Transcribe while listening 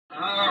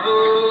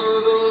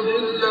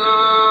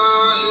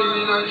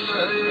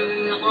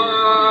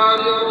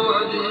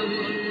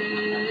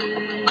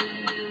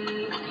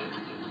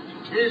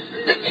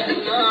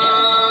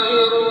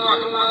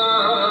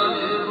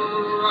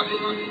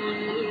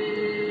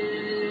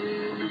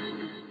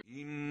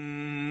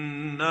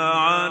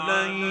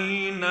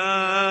علينا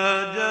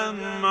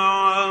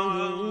جمعه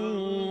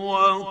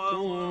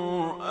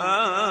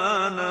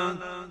وقرآنه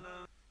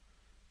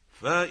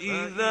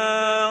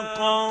فإذا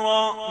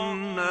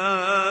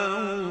قرأناه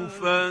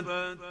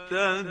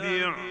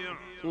فاتبع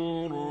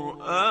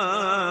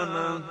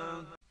قرآنه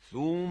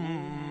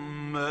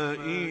ثم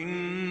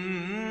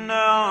إن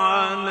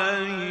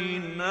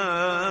علينا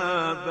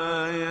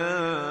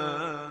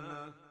بيانه.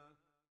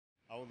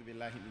 أعوذ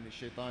بالله من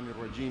الشيطان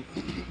الرجيم.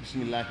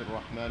 بسم الله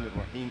الرحمن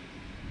الرحيم.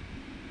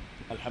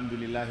 الحمد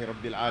لله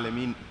رب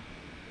العالمين،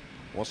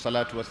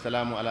 والصلاة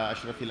والسلام على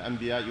أشرف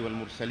الأنبياء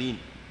والمرسلين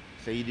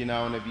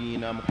سيدنا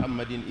ونبينا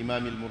محمد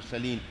إمام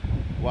المرسلين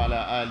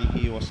وعلى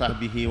آله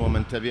وصحبه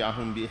ومن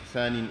تبعهم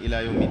بإحسان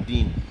إلى يوم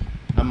الدين.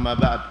 أما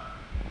بعد،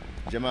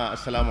 جماعة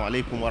السلام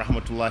عليكم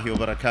ورحمة الله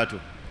وبركاته.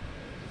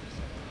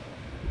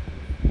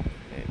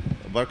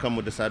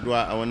 barkanmu da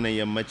saduwa a wannan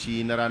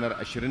yammaci na ranar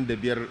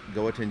 25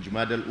 ga watan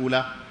Jumadal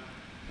Ula,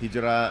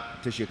 hijira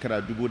ta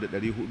shekara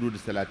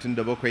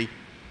 1437,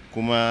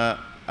 kuma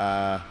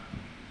a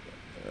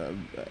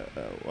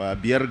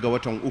 5 ga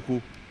watan uku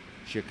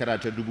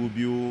shekara ta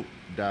 2016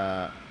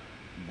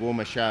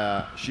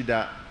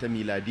 ta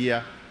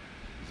miladiya.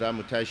 Za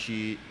mu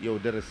tashi yau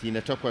darasi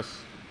na 8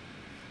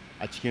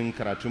 a cikin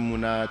karatunmu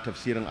na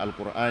tafsirin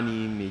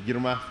alkur'ani mai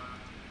girma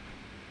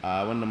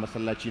a wannan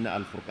masallaci na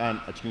alfurqan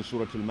a cikin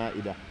suratul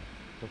ma'ida.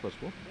 8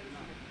 ko?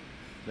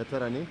 na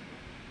 9 ne?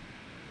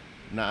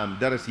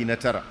 na'am, darasi na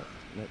 9.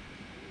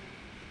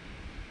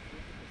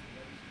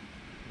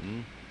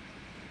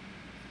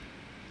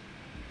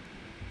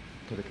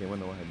 kada kai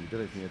wannan wahabi,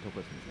 darasi na 8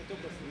 ne.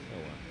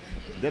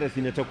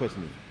 darasi na 8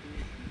 ne.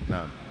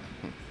 na'am.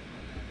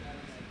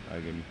 a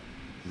gani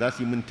za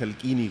su yi min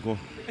talqini ko?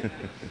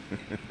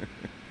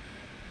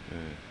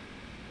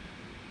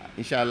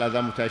 insha Allah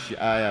za mu tashi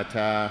aya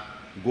ta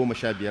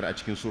 15 a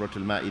cikin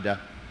suratul ma'ida.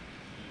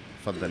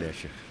 faddal ya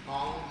shekh.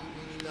 a'udhu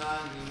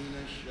billahi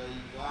minash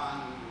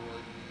shaitanir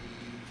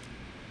rajim.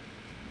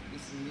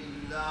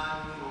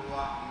 bismillahir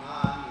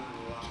rahmanir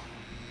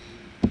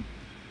rahim.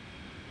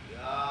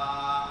 ya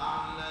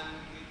ahlal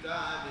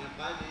kitabi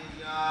qad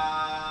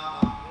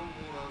ja'akum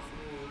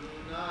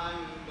rasuluna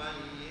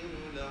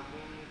yubayyinu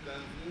lakum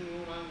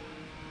kathiran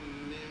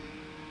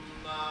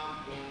mimma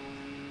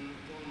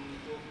kuntum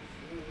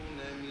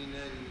tukhfuna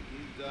minal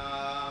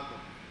kitab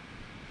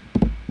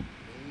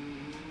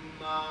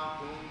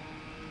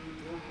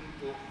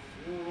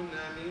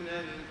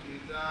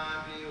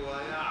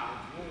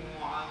ويعفو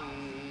عن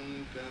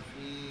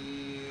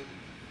كثير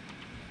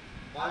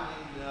قد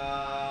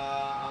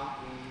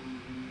جاءكم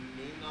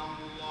من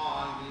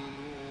الله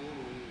نور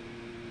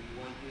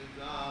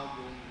وكتاب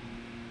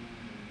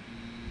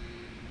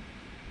مبين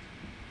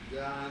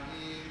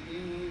يهدي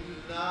به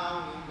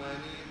الله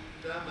من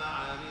اتبع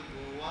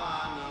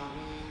رضوانه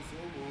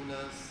سبل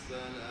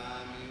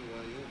السلام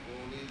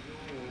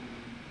ويخرجهم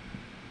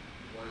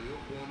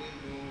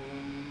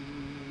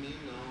من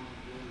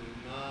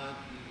الظلمات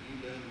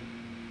إلى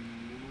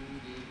النور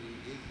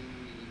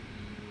بإذنه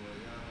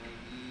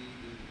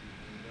ويهديهم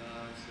إلى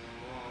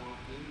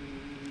صراط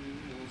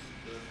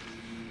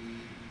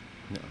مستقيم.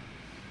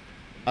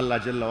 Allah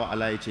jalla wa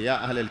ala yace,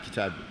 ya ahlal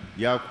kitab,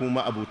 ya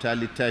kuma abuta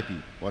littafi,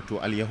 wato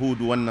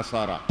al-yahudu wan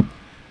nasara,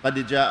 qad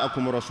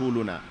ja'akum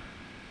rasuluna,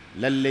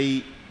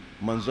 lallai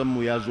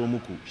manzonmu ya zo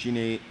muku,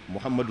 shine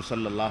Muhammadu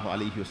sallallahu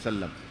alaihi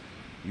wasallam,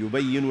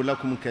 yubayyinu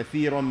lakum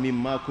kathiran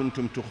mimma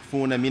kuntum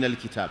tukhfuna min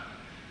al-kitab,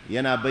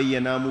 yana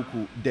bayyana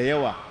muku da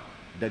yawa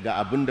daga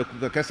abin da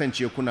kuka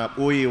kasance kuna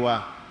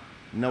ɓoyewa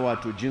na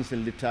wato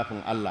jinsin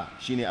littafin Allah,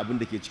 shine abin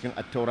da ke cikin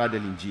attaura da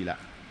linjila.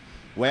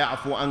 wa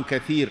ya'fu an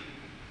kathir,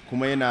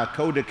 kuma yana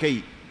kauda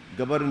kai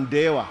gabarin da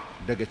yawa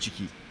daga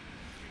ciki.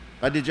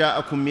 qad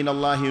ja'akum min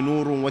Allahi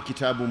nurun wa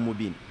kitabun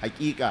mubin,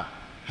 haƙiƙa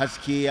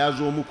haske ya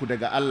zo muku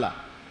daga Allah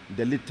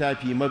da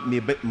littafi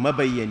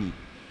mabayyani.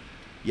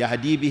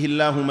 yahdi bihi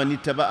Allahu man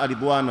ittaba'a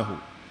ridwanahu,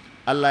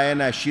 Allah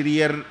yana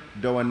shiryar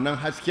da wannan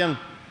hasken,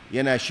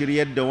 yana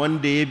shiryar da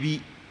wanda ya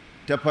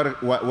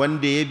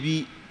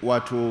bi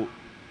wato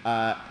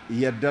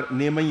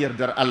neman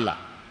yardar Allah,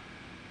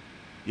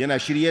 yana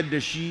shiryar da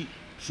shi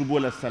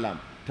subul salam,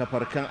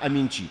 tafarkan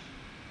aminci.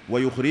 wa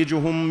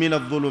yukhrijuhum min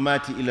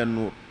adh-dhulumati ila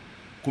an-nur,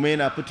 kuma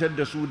yana fitar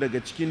da su daga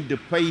cikin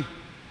dufai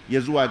ya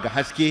zuwa ga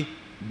haske,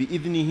 bi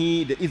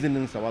iznihi, da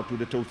izininsa, wato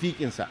da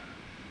tawfiqinsa.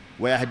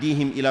 wa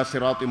yahdihim ila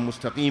siratin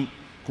mustaqim,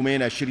 kuma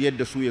yana shiryar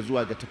da su ya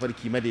zuwa ga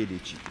tafarki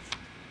madaidaici.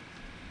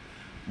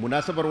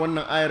 Munasabar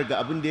wannan ayar ga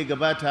abin da ya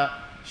gabata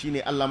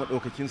shine Allah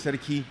madaukakin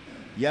sarki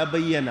ya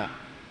bayyana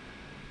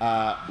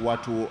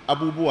wato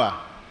abubuwa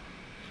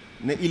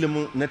na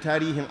ilimin na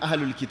tarihin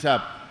ahlul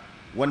kitab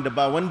wanda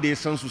ba wanda ya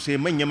san su sai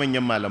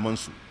manya-manyan malaman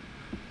su,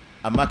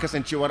 amma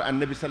kasancewar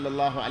annabi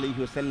sallallahu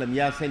alaihi wasallam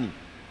ya sani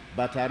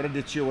ba tare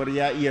da cewar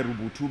ya iya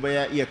rubutu ba,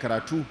 ya iya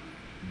karatu,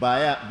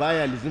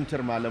 baya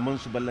lizimtar malaman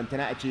su,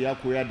 ballantana a ce ya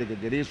koya daga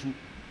gare su,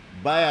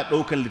 baya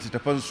ɗaukan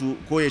littattafansu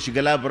ko ya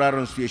shiga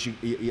labararinsu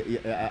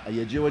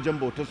ya je wajen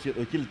bautarsu ya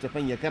ɗauki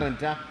littattafan ya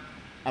karanta,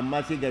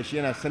 amma sai gashi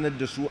yana sanar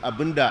da su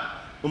abinda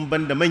in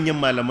banda manyan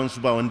malamansu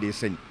ba wanda ya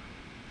sani.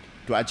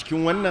 to a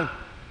cikin wannan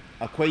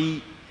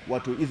akwai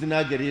wato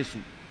izina gare su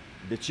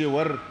da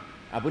cewar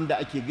abin da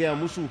ake gaya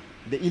musu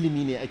da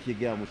ilimi ne ake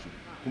gaya musu,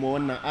 kuma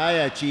wannan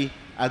aya ce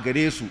a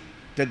gare su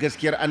ta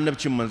gaskiyar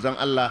annabcin manzon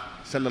Allah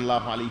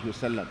sallallahu alaihi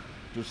wasallam.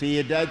 To sai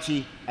ya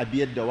dace a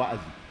biyar da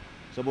wa'azi,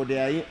 saboda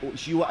yayin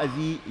shi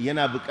wa'azi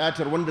yana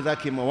buƙatar wanda za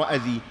ka yi ma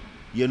wa'azi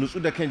ya nutsu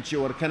da kan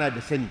cewar kana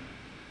da sani,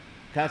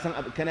 ka san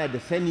kana da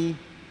sani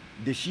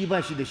da shi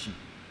ba shi da shi,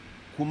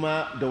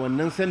 kuma da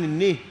wannan sanin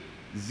ne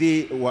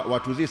zai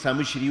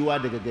sami shiriwa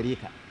daga gare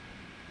ka.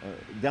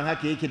 Don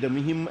haka yake da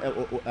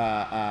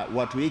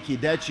wato yake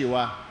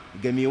dacewa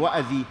ga mai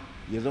wa'azi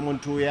ya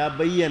zamanto ya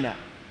bayyana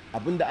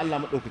abinda Allah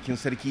maɗaukakin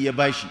sarki ya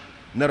bashi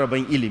na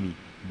rabon ilimi,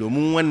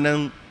 domin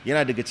wannan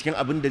yana daga cikin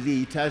abin da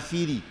zai yi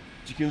tasiri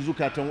cikin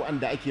zukatan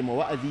waɗanda ake ma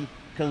wa'azi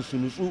kan su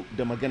nutsu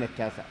da maganar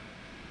tasa.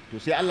 To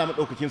sai Allah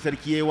maɗaukakin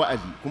sarki ya yi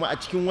wa'azi, kuma a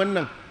cikin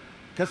wannan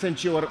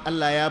kasancewar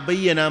Allah ya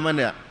bayyana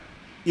mana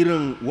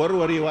irin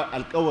warwarewar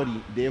alkawari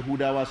da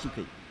Yahudawa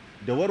suka yi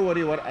da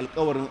warwarewar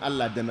alkawarin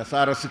Allah da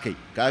Nasara suka yi,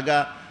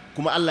 kaga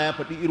kuma Allah ya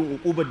faɗi irin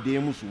uƙubar da ya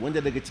musu,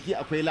 wanda daga ciki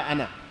akwai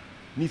la'ana,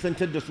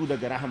 nisantar da su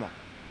daga rahama,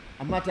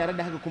 amma tare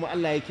da haka kuma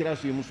Allah ya kira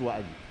su ya musu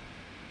wa'azi,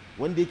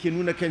 wanda yake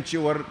nuna kan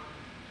cewar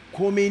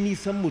komai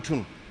nisan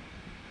mutum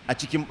a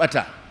cikin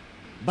bata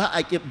ba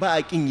a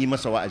ƙin yi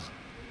masa wa'azi,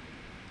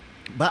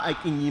 ba a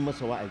ƙin yi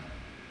masa wa'azi,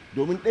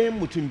 domin ɗayan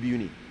mutum biyu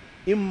ne,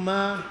 in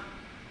ma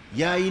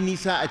ya yi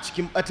nisa a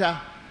cikin bata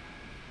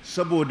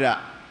saboda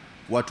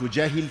wato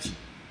jahilci,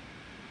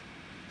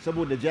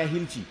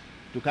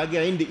 to kaga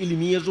yayin da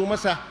ilimi ya zo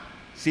masa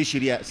sai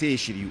ya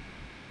shiryu,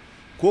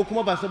 ko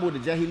kuma ba saboda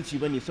jahilci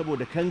ba ne,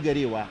 saboda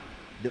kangarewa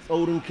da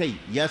tsaurin kai,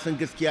 ya san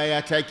gaskiya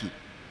ya take,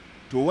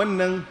 to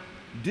wannan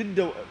duk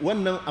da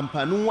wannan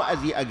amfanin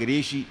wa'azi a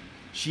gare shi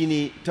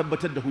shine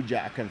tabbatar da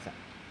hujja a kansa.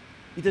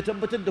 Ita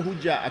tabbatar da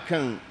hujja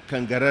akan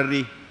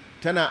kangararre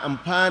tana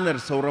amfanar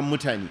sauran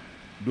mutane,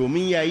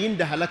 domin yayin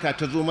da halaka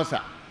ta zo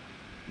masa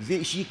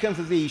shi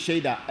kansa zai yi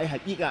shaida, ai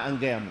haƙiƙa an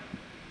gaya mu,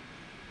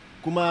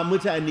 kuma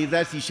mutane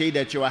za su yi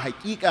shaida cewa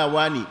haƙiƙa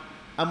wane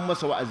an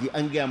masa wa'azi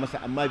an gaya masa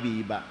amma bai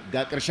yi ba,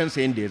 ga ƙarshen sa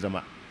yanda ya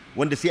zama,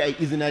 wanda sai a yi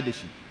izina da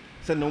shi.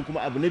 Sannan kuma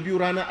abu na biyu,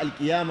 ranar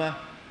alkiyama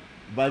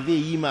ba zai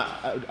yi ma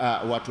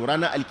wato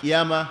ranar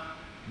alkiyama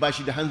ba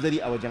shi da hanzari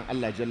a wajen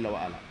Allah jalla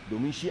wa'ala,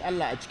 domin shi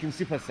Allah a cikin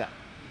sifarsa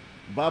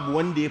babu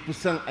wanda ya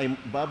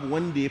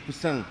fi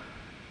son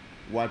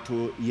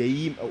wato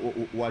yayi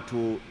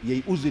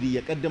uzuri,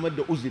 ya kaddamar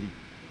da uzuri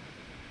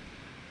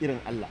irin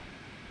Allah,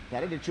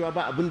 tare da cewa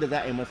ba abin da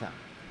za a yi masa,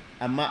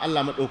 amma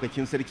Allah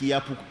maɗaukakin sarki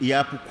ya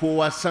fi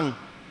kowa son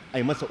a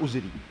yi masa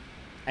uzuri,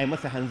 a yi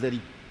masa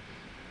hanzari,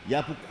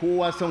 ya fi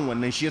kowa son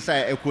wannan, shi yasa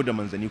ya aiko da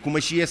manzanni, kuma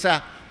shi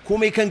yasa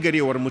komai kan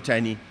garewar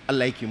mutane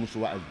Allah yake musu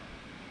wa'azi.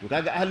 To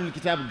kaga ahlul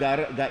kitab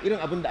ga irin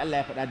abin da Allah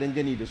ya faɗa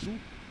dangane da su,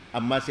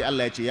 amma sai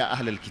Allah ya ce ya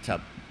ahlul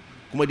kitab,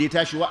 kuma da ya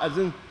tashi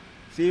wa'azin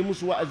sai ya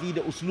musu wa'azi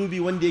da uslubi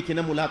wanda yake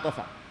na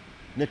mulaqafa,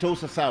 na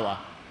tausasawa,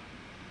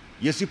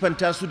 ya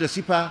sifanta su da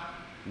sifa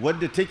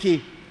wadda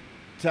take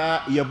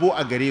ta yabo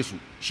a gare su,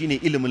 shine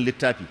ilimin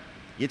littafi.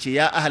 Yace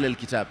ya ahlul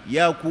kitab,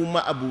 ya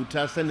kuma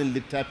abuta sanin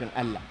littafin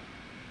Allah,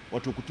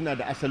 wato ku tuna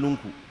da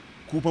asalinku,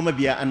 ku fa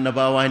mabiya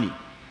annabawa ne,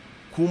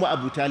 kuma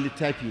abuta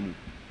littafi ne,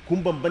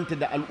 kun bambanta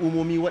da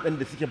al'umomi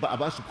waɗanda suke ba a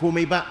ba su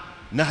komai ba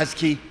na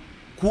haske,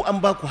 ku an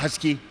ba ku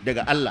haske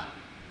daga Allah.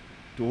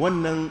 To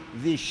wannan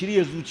zai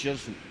shirya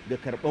zuciyarsu da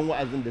karɓan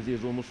wa'azin da zai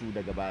zo musu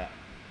daga baya,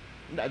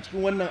 inda a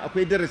cikin wannan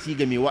akwai darasi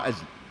ga mai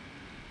wa'azi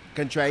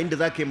kan cewa inda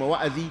za ka yi ma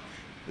wa'azi,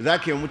 za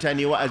ka yi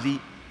mutane wa'azi,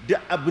 duk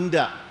abin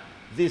da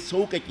zai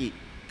sauƙaƙe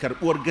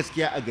karɓuwar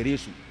gaskiya a gare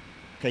su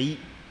ka yi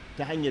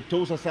ta hanyar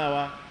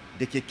tausasawa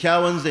da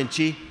kyakkyawan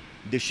zance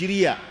da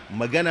shirya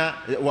magana,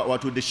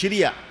 wato da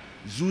shirya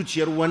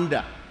zuciyar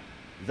wanda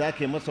za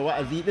ka yi masa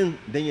wa'azi ɗin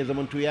don ya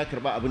zamanto ya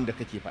karɓa abin da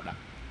kake faɗa.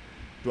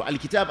 To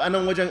alkitab a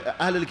nan wajen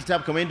ahlul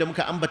kitab kamar yadda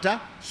muka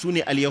ambata su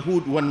ne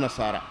al-yahud wan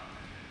nasara.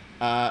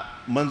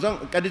 Manzon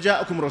qad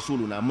ja'akum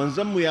rasuluna,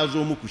 manzon mu ya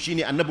zo muku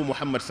shine annabi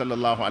Muhammad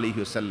sallallahu alaihi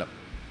wasallam.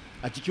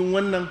 A cikin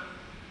wannan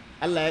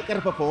Allah ya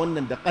karfafa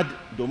wannan da qad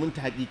domin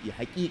ta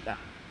haƙiƙa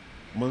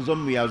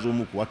manzon mu ya zo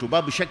muku, wato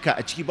babu shakka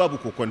a ciki, babu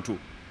kokonto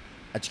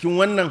a cikin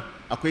wannan.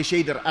 Akwai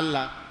shaidar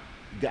Allah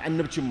ga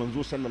annabcin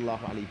manzo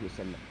sallallahu alaihi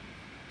wasallam,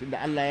 tunda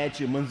Allah ya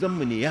ce manzon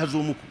mu ne ya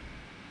zo muku,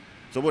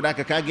 saboda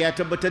haka kaga ya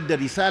tabbatar da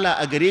risala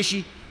a gare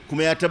shi,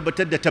 kuma ya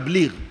tabbatar da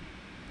tabligh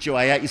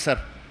cewa ya isar,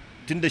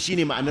 tunda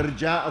shine ma'anar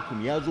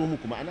ja'akum, ya zo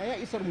muku, ma'ana ya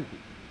isar muku.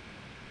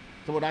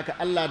 Saboda haka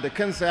Allah da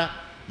kansa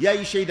ya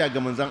yi shaida ga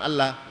manzon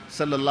Allah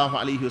sallallahu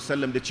alaihi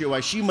wasallam da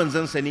cewa shi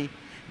manzansa ne,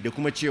 da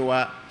kuma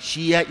cewa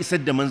shi ya isar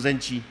da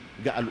manzanci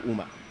ga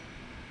al'umma.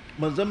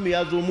 Manzon mu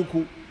ya zo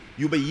muku,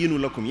 yubayyinu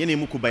lakum, yana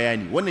muku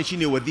bayani. Wannan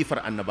shine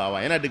wazifar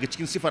annabawa, yana daga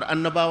cikin sifar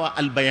annabawa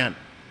albayan,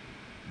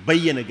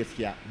 bayyana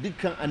gaskiya.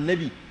 Dukkan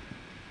annabi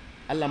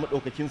Allah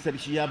maɗaukakin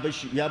sarki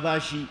ya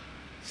bashi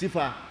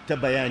sifa ta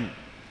bayani,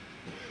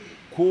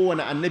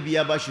 kowane annabi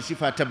ya bashi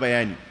sifa ta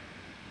bayani,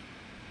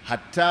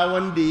 hatta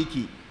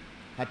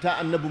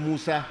annabi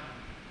Musa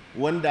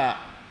wanda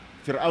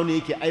Fir'auna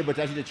yake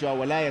aibata shi da cewa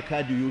wala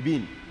yakadu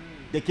yubin,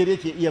 da kire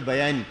yake iya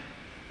bayani.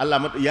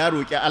 Allah ya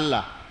roƙi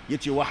Allah ya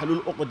ce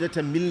wahlul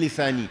uqdatan min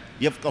lisani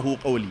yafqahu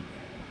qawli,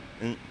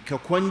 ka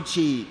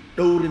kwance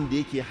daurin da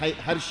yake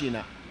harshe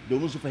na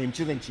domin su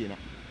fahimci zance na.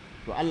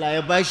 To Allah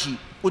ya bashi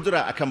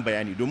kudura akan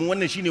bayani, domin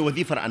wannan shine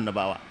wazifar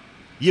annabawa,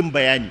 yin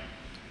bayani.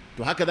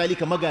 To haka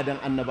zalika magadan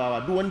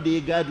annabawa, duk wanda ya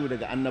gado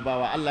daga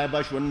annabawa Allah ya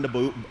bashi wannan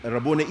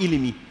rabo na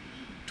ilimi,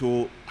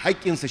 to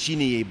haƙƙinsa shine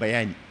yayi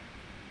bayani,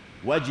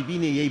 wajibi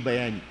ne yayi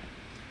bayani.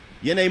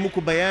 Yana yi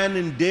muku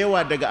bayanin da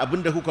yawa daga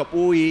abin da kuka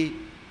ɓoye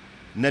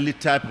na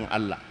littafin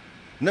Allah.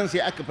 Nan sai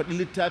aka faɗi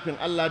littafin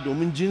Allah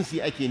domin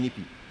jinsi ake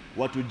nufi,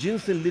 wato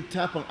jinsin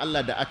littafin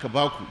Allah da aka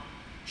baku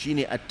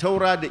shine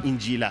at-taura da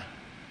injila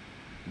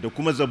da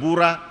kuma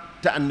zabura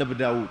ta annabi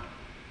Dawud.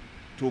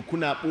 To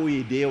kuna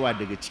ɓoye da yawa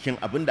daga cikin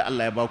abin da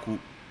Allah ya baku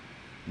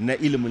na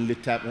ilimin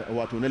littafin,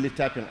 wato na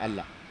littafin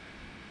Allah.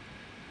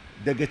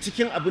 Daga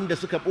cikin abin da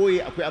suka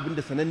ɓoye akwai abin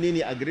da sananne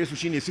ne a gare su,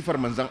 shine sifar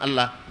manzon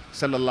Allah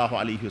sallallahu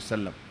alaihi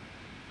wasallam.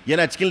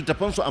 Yana cikin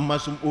littafansu amma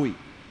sun ɓoye,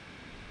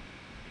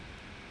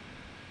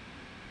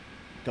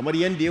 kamar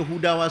yadda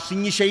Yahudawa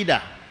sun yi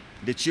shaida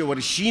da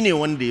cewar shi ne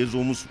wanda ya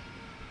zo musu,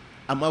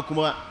 amma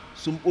kuma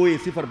sun ɓoye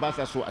sifar, ba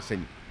sa so a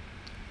sani.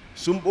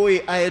 Sun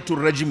ɓoye ayatul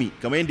rajmi,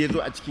 kamar yadda ya zo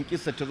a cikin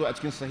kissa ta zo a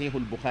cikin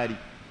sahihul Bukhari.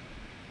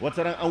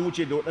 Wata ran an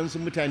wuce da waɗansu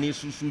mutane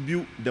su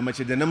biyu da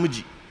mace da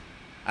namiji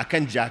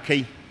akan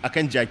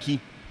jaki,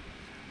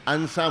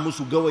 an sa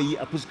musu gawayi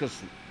a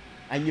fuskarsu,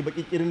 an yi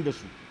baƙiƙirin da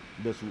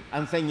su,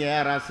 an sanya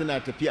yara suna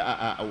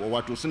tafiya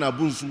wato suna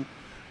bin su,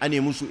 ane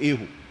musu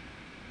eho.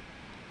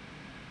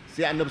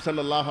 Sai annabi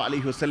sallallahu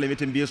alaihi wasallam ya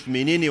tambaye su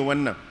menene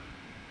wannan,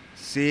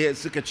 sai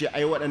suka ce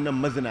ai waɗannan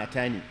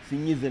mazinata ne,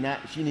 sun yi zina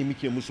shine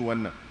muke musu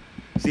wannan.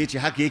 Sai ce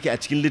haka yake a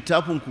cikin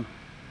littafinku?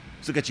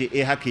 Suka ce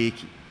eh haka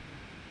yake.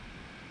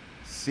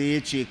 Sai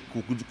ya ce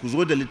ku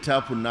zo da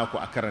littafin naku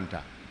a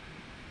karanta.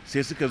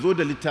 Sai suka zo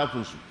da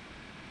littafinsu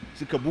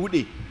suka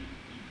bude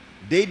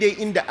daidai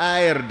inda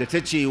ayar da ta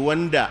ce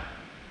wanda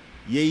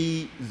ya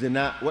yi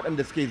zina,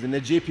 waɗanda suka yi zina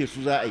jefe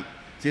su za a yi,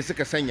 sai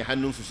suka sanya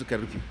hannunsu suka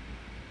rufe.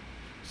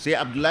 Sai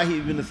Abdullahi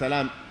ibn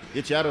Salam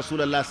ya ce ya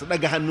Rasulallah su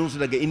ɗaga hannunsu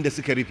daga inda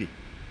suka rufe.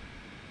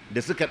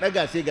 Da suka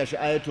ɗaga sai gashi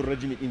ayatul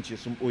rajmi ɗin ce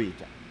sun ɓoye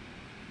ta,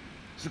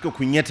 suka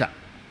kunyata.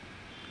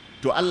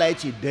 To Allah ya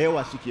ce da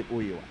yawa suke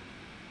ɓoyewa.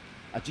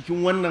 A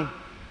cikin wannan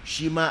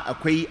shi ma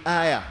akwai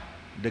aya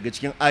daga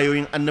cikin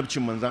ayoyin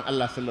annabcin manzan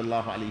Allah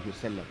sallallahu alaihi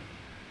wasallam,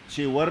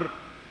 cewar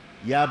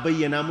ya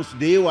bayyana musu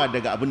da yawa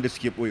daga abin da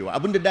suke ɓoyewa,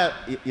 abin da da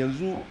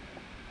yanzu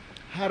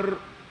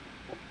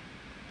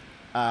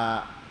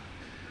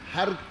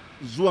har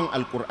zuwan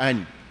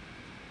alkur'ani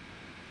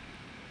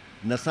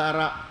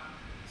nasara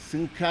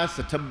sun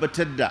kasa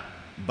tabbatar da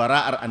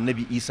bara'ar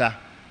annabi Isa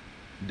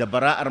da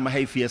bara'ar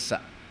mahaifiyarsa,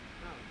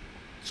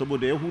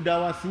 saboda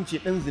Yahudawa sun ce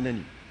ɗan zina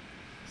ne,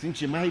 sun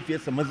ce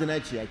mahaifiyarsa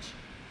mazinaciya ce.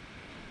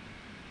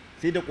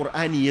 Sai da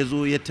ƙur'ani ya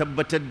zo ya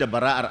tabbatar da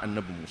bara'ar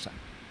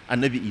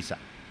annabi Isa.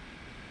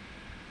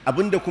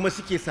 Abinda kuma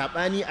suke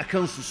saɓani a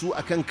kansu, su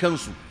a kan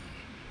kansu,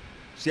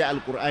 sai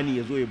alƙur'ani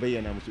ya zo ya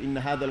bayyana musu, inna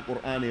hadha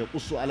alƙur'ana ya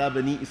ƙussu ala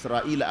bani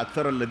isra'ila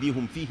aktharal ladhi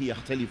hum fihi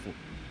yakhtalifu.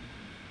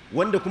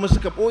 Wanda kuma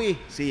suka ɓoye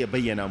sai ya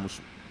bayyana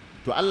musu.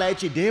 To Allah ya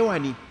ce da yawa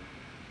ne,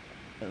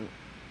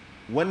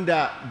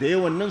 wanda da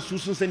yawan nan su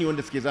sun sani,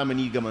 wanda suke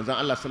zamani ga manzon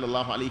Allah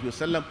sallallahu alaihi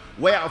wasallam,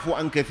 wa ya'fu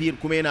an kathir,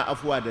 kuma yana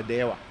afuwa da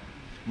yawa.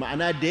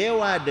 Ma'ana da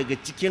yawa daga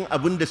cikin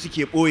abin da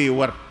suke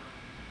ɓoyewar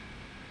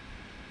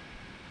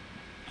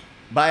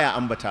baya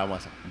ambata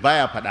masa,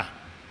 baya faɗa,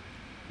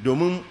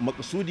 domin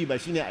maƙasudi ba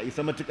shine a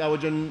isa matuƙa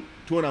wajen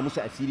tona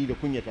musu asiri da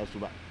kunyata su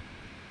ba,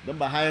 don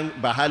ba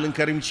halin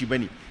karimci ba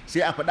ne.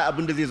 Sai a faɗa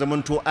abin da zai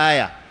zamanto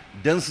aya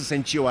don su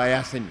san cewa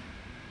ya sani.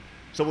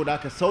 Saboda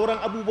haka sauran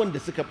abubuwan da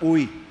suka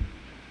ɓoye,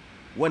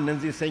 wannan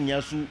zai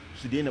sanya su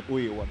daina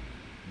ɓoyewar,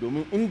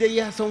 domin in dai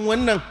ya san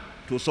wannan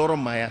to sauran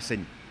ma ya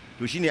sani.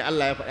 To shine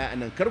Allah ya faɗa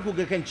anan, kar ku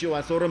ga kan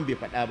cewa sauran bai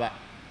faɗa ba,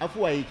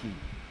 afuwa yake,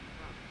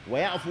 wa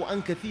ya'fu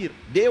an kathir,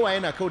 da yawa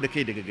yana kau da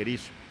kai daga gare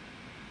su,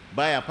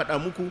 baya faɗa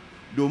muku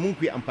domin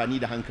ku yi amfani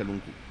da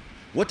hankalinku.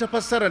 Wata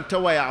fassarar ta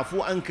wa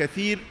ya'fu an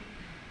kathir,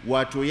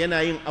 wato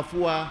yana yin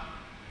afuwa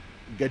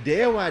ga da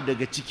yawa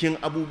daga cikin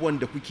abubuwan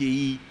da kuke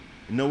yi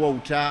na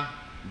wauta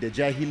da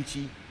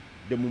jahilci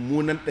da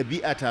mummunan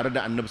ɗabi'a tare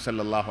da annabi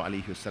sallallahu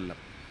alaihi wasallam,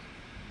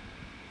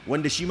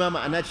 wanda shi ma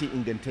ma'ana ce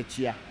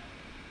ingantacciya,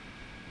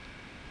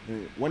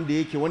 wanda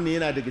yake wannan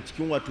yana daga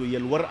cikin wato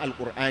yalwar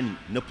alkur'ani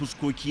na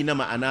fuskoki na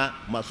ma'ana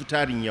masu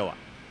tarin yawa.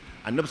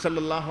 Annabi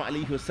sallallahu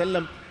alaihi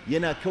wasallam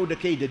yana kau da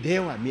kai da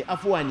yawa, mai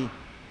afuwa ne,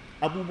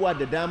 abubuwa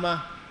da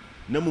dama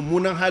na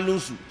mummunan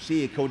halinsu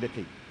sai ya kau da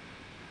kai,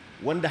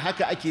 wanda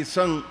haka ake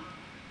son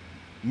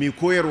mai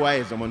koyarwa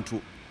ya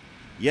zamanto,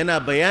 yana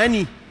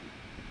bayani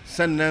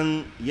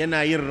sannan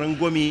yana yin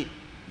rangwame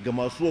ga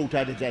masu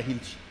wauta da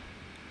jahilci,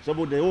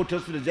 saboda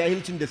wautarsu da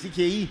jahilcin da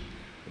suke yi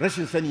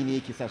rashin sani ne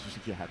yake sa su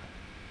suke haka.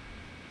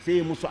 Sai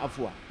ya musu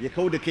afuwa, ya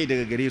kau da kai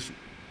daga gare su,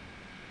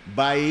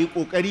 ba ya yi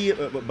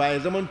ƙoƙari, ba ya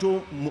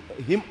zamanto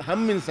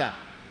hamminsa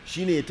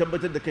shine ya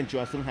tabbatar da kan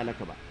cewa sun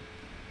halaka ba.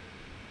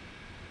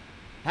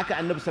 haka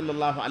annabi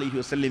sallallahu alaihi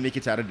wasallam yake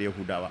tare da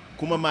yahudawa,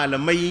 kuma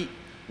malamai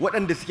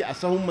waɗanda suke a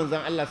sahun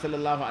manzan Allah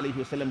sallallahu alaihi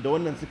wasallam da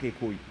wannan suka yi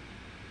koyi.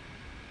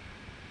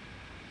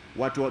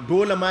 Wato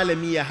dole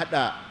malami ya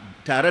hada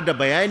tare da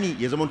bayani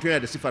ya zama yana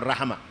da sifar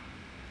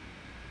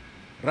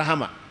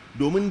rahama,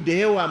 domin da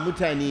yawa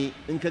mutane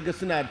in kaga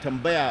suna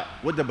tambaya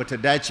wadda bata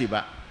dace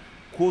ba,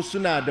 ko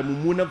suna da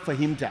mummunan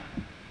fahimta,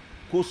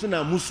 ko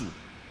suna musu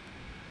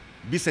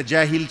bisa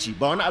jahilci,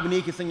 ba wani abu ne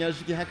yake sanya su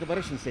suke haka ba,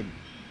 rashin sani.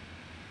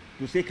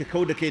 To sai ka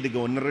kau da kai daga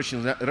wannan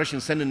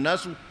rashin sanin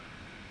nasu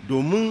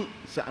domin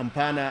su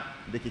amfana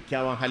da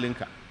kyakkyawan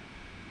halinka.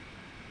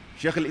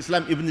 Sheikhul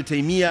Islam Ibn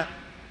Taymiyyah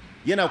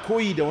yana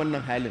koyi da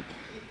wannan halin,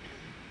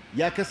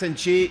 ya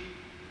kasance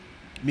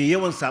mai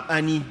yawan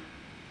saɓani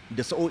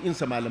da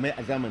sa'o'insa malamai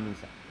a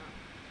zamaninsa.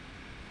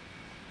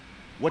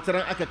 Wata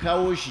ran aka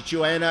kawo shi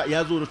cewa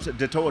ya zo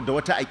da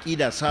wata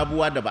aƙida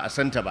sabuwa da ba a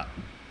santa ba,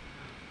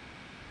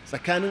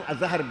 tsakanin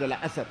azahar da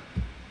la'asar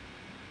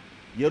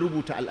ya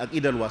rubuta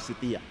al'aqidar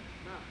wasitiyya,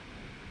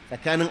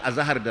 tsakanin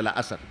azahar da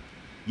la'asar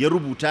ya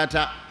rubuta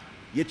ta,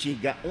 ya ce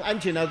in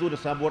an ce na zo da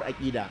sabuwar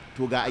aƙida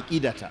to ga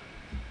aƙidata,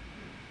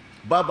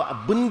 babu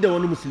abin da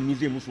wani musulmi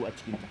zai musu a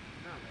cikinta.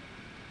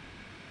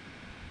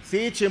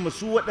 Sai ya ce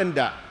masu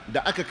waɗanda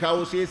da aka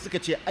kawo sai suka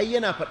ce ai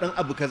yana faɗan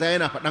abu kaza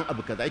yana faɗan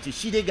abu kaza, ya ce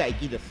shi dai ga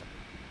aƙidarsa.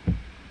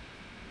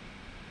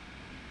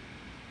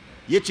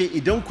 Ya ce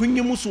idan kun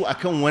yi musu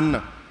akan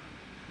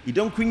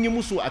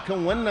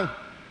wannan,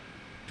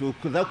 to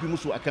za ku yi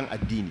musu akan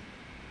addini,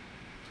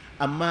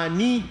 amma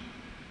ni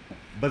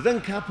ba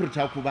zan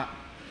kafirta ku ba,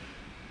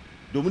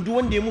 domin duk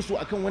wanda ya musu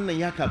akan wannan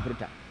ya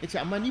kafirta. Ya ce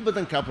amma ni ba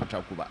zan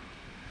kafirta ku ba,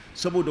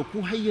 saboda ku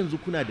har yanzu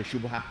kuna da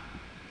shubha,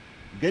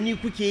 gani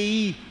kuke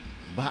yi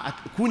ba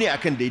ku ne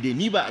akan daidai,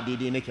 ni ba a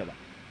daidai nake ba,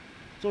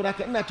 saboda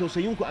haka ina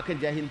tausayin ku akan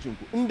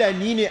jahilcinku. Inda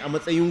ni ne a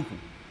matsayinku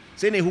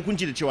sai na yi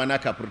hukunci da cewa na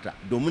kafirta,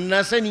 domin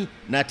na sani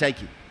na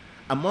take,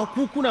 amma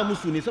ku kuna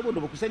musu ne saboda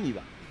ba ku sani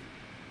ba.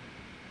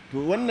 To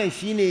wannan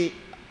shine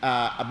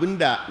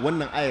abinda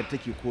wannan ayar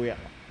take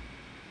koyarwa,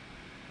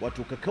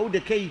 wato ka kau da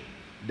kai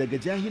daga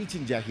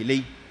jahilcin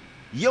jahilai,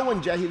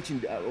 yawan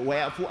jahilcin wa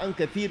yafu an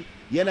kafir,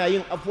 yana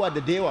yin afuwa da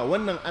yawa.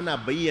 Wannan ana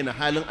bayyana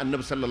halin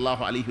annabi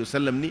sallallahu alaihi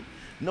wasallam ne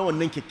na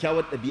wannan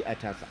kyakkyawar ɗabi'a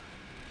tasa.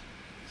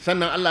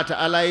 Sannan Allah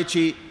ta'ala ya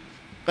ce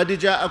qad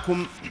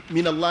ja'akum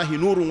min Allahi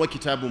nurun wa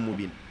kitabun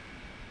mubin.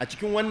 A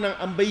cikin wannan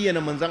an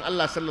bayyana manzon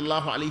Allah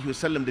sallallahu alaihi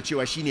wasallam da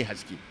cewa shine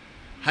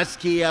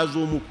haske ya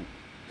zo muku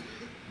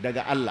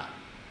daga Allah.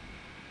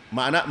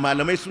 Ma'ana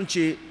malamai sun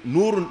ce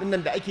nurun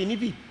dinnan da ake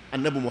nufi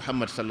annabi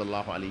Muhammad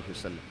sallallahu alaihi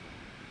wasallam.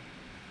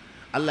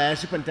 Allah ya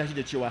sifanta shi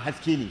da cewa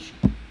haske ne shi.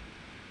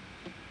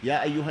 Ya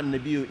ayyuhan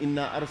nabiyyu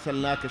inna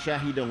arsalnaka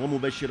shahidan wa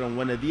mubashiran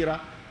wa nadhira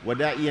wa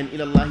da'iyan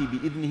ila Allah bi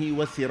idnihi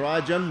wa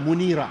sirajan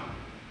munira.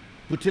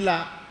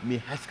 Fitila mai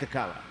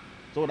haskakawa.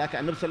 Saboda haka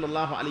annabi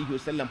sallallahu alaihi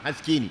wasallam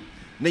haske ne.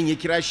 Nan ya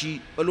kira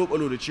shi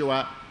balo-balo da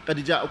cewa qad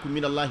ja'akum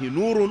min Allahi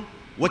nurun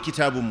wa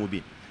kitabun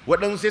mubin.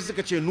 Waɗansu sai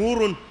suka ce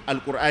nurun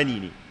alqur'ani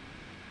ne.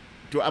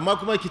 To amma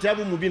kuma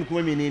kitabun mubin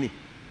kuma menene?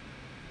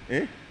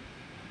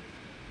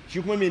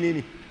 Shi kuma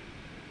menene?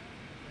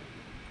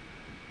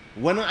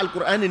 Wannan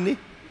alqur'anin ne?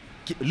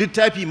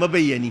 Littafi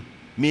mabayyani.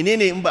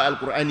 Menene in ba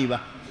alqur'ani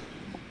ba?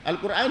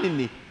 Alqur'anin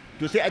ne.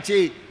 To sai a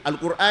ce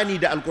alqur'ani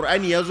da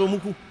alqur'ani ya zo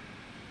muku?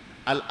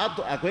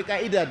 Akwai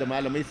ka'ida da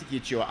malamai suke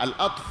cewa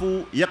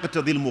al'atfu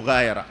yaqtadhi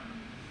al-mughayara.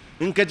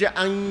 In ka ji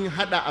an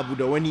hada abu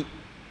da wani,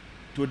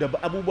 to da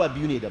abubuwa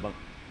biyu ne daban,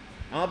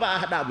 amma ba a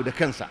hada abu da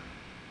kansa.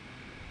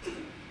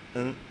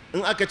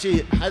 In aka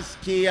ce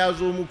haske ya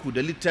zo muku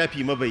da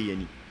littafi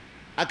mabayyani,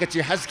 aka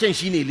ce hasken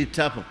shine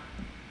littafin,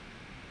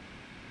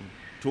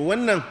 to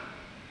wannan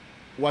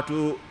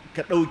wato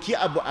ka ɗauki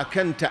abu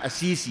akan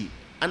ta'asisi,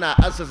 ana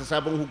assasa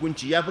sabon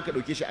hukunci, ya fi ka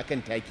ɗauke shi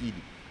akan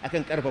takidi,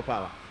 akan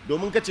ƙarfafawa.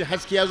 Domin ka ce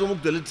haske ya zo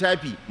muku da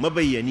littafi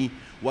mabayyani,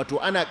 wato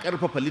ana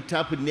ƙarfafa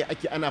littafin ne,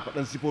 ana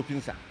faɗan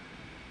sifofinsa.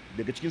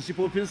 Daga cikin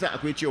sifofinsa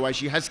akwai cewa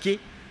shi haske,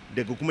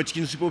 daga kuma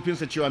cikin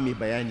sifofinsa cewa mai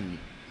bayani ne.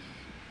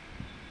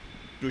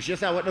 To shi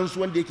yasa waɗansu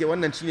wanda yake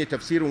wannan shine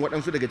tafsirin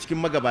waɗansu daga cikin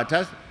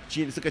magabata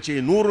suka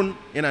ce nurun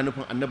yana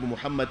nufin annabi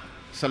Muhammad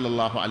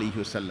sallallahu alaihi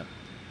wasallam.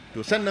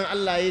 To sannan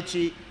Allah ya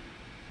ce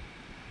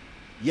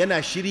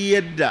yana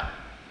shiryar da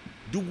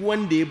duk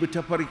wanda ya bi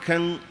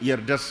tafarkan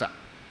yardarsa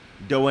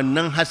da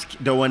wannan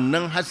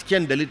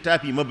hasken da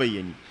littafi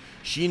mabayyani,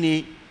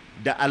 shine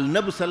da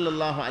annabi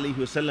sallallahu alaihi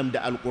wasallam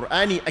da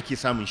alqur'ani ake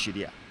samun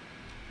shiriya.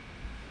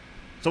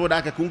 Saboda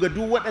haka kun ga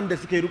duk waɗanda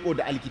suka yi riko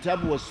da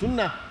alkitabu was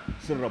sunna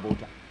sun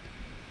rabauta,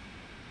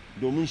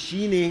 domin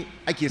shine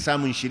ake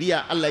samun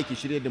shiriya. Allah yake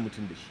shirye da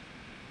mutum da shi.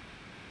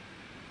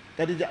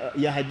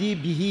 Ya hadi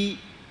bihi,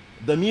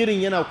 damirin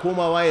yana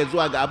komawa ya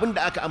zuwa ga abin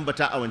da aka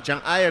ambata a wancan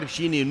ayar,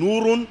 shine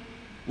nurun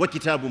wa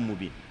kitabun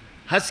mubin,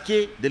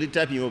 haske da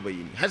littafi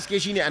mabayyani. Haske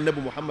shine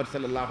annabi Muhammad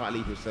sallallahu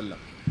alaihi wasallam,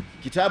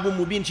 kitabun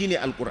mubin shine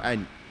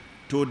alqur'ani.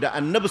 To da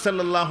annabi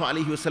sallallahu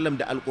alaihi wasallam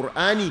da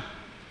alqur'ani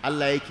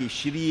Allah yake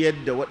shiryar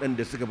da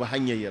waɗanda suka bi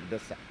hanyar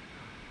yardarsa.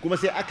 Kuma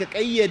sai aka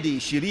ƙayyade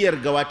shiryar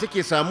gawa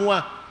take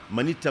samuwa,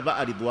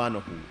 manittaba'a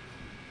ridwanahu,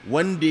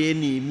 wanda ya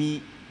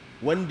nemi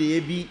wanda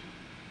ya bi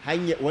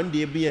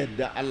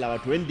yardar Allah,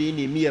 wato wanda ya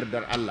nemi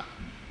yardar Allah,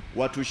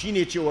 wato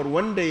shine cewar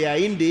wanda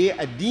yayin da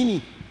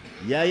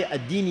ya yi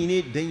addini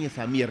ne don ya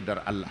sami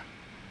yardar Allah,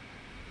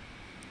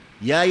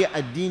 ya yi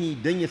addini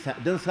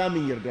don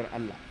samun yardar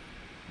Allah,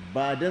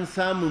 ba don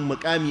samun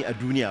mukami a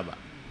duniya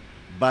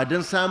ba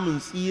don samun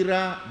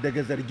tsira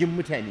daga zargin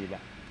mutane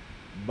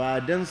ba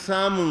don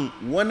samun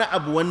wani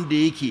abu wanda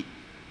yake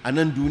a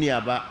nan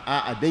duniya ba,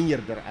 a don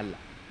yardar Allah,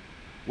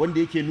 wanda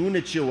yake nuna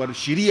cewar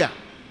shiriya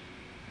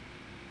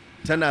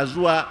tana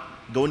zuwa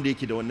ga wanda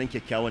yake da wannan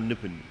kyakkyawan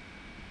nufin.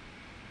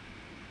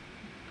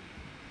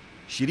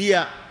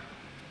 Shiriya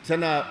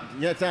tana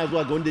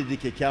zuwa ga wanda yake da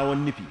kyakkyawan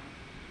nufi,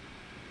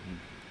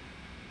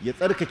 ya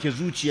tsarkake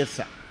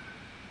zuciyarsa,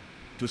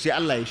 to sai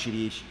Allah ya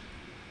shirye shi.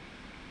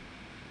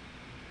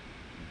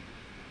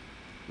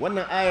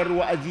 Wannan ayar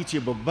wa'azi ce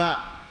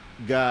babba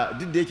ga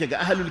duk da yake ga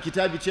ahlul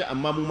kitabi ce,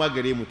 amma mu ma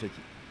gare mu take,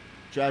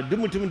 cewa duk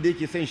mutumin da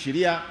yake son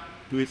shiriya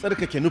to ya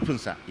tsarkake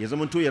nufinsa, ya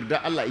zama to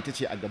yarda Allah ita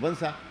ce a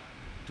gabansa,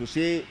 to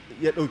sai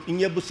ya in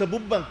ya bi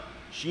sabubban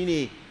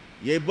shine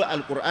ya bi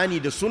alqur'ani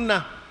da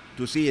sunna,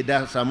 to sai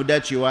ya samu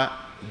dacewa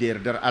da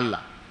yardar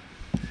Allah.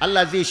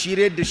 Allah zai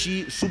shirye da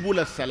shi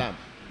subulas salam.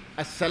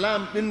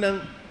 Assalam din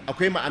nan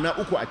akwai ma'ana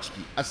uku a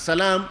ciki.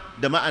 Assalam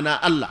da ma'ana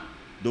Allah,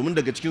 domin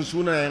daga cikin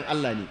sunayen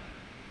Allah ne,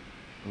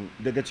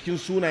 daga cikin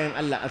sunayen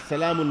Allah,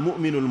 assalamul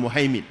mu'minul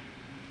muhaimin.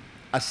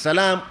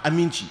 Assalam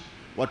aminci,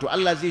 wato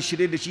Allah zai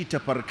shirye da shi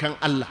tafarkan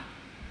Allah,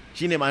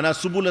 shine ma'ana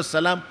subulas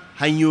salam,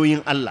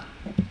 hanyoyin Allah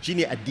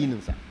shine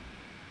addininsa,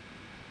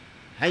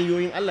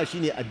 hanyoyin Allah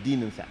shine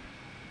addininsa.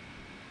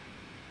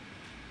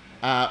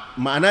 A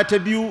ma'ana ta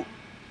biyu,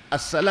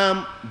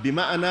 assalam bi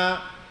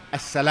ma'ana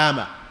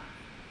assalama,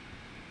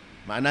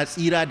 ma'ana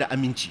tsira da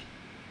aminci.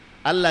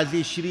 Allah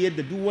zai shiryar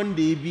da duk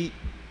wanda ya bi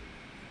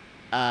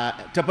a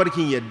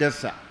tafarkin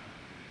yardarsa,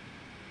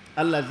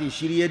 Allah zai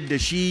shiryar da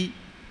shi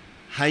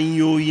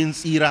hanyoyin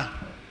tsira,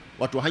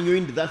 wato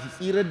hanyoyin da za su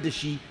tsirar da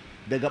shi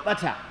daga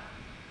bata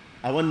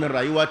a wannan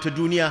rayuwa ta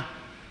duniya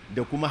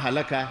da kuma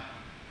halaka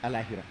a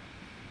lahira.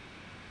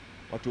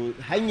 Wato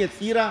hanyar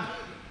tsira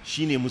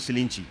shine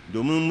musulunci,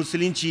 domin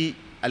musulunci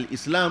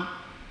al-islam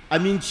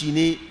aminci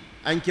ne,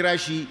 an kira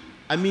shi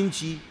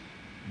aminci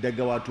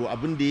daga wato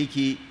abin da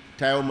yake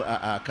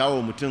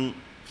kawo mutum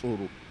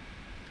tsoro.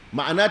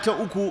 Ma'ana ta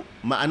uku,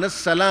 ma'anar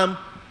salam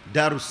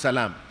darus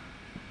salam,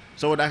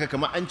 saboda haka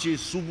kamar an ce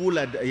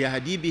subula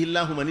yahdi bihi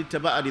Allahu man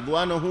ittaba'a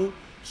ridwanahu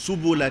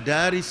subula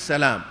daris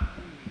salam,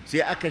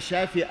 sai aka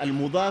shafe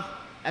al-mudaf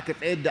aka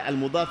tsayar da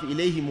al-mudaf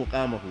ilaihi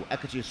muqamahu,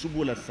 aka ce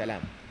subulas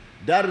salam.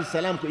 Darus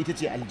salam ko ita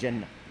ce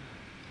aljanna,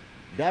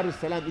 darus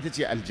salam ita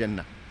ce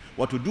aljanna.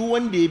 Wato duk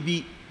wanda ya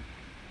bi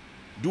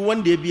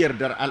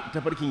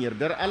tafarkin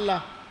yardar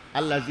Allah,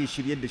 Allah zai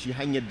shiryar da shi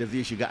hanyar da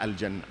zai shiga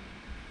aljanna.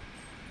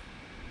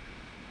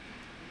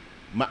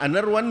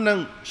 Ma'anar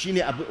wannan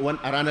shine a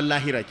ranar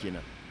lahira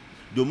kenan,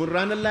 domin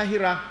ranar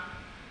lahira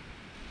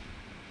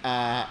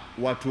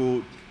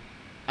wato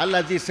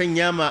Allah zai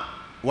sanya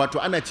wato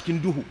ana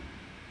cikin duhu,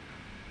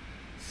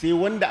 sai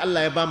wanda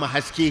Allah ya ba mu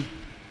haske,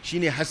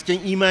 shine hasken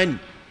imani.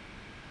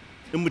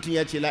 In mutum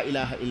ya ce la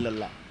ilaha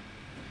illallah,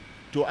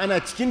 to ana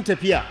cikin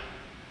tafiya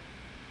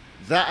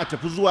za a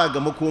tafi zuwa ga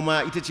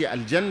makoma ita ce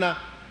aljanna,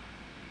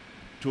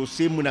 to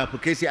sai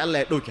munafukai sai Allah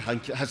ya ɗauki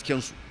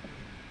haskensu,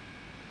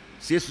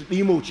 sai su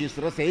ɗimauce su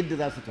rasa yadda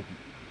za su tafi.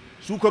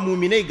 Su ka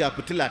muminai ga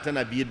fitila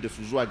tana biyar da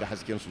su zuwa ga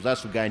haskensu, za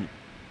su gane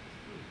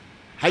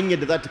hanyar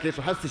da za ta kai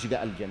su har su shiga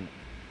aljanna.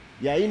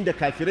 Yayin da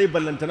kafirai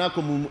ballantana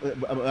ko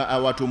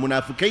wato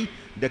munafukai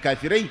da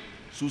kafirai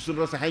su sun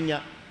rasa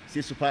hanya,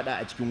 sai su fada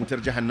a cikin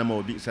wutar jahannama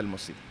wa bi'sal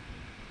masir.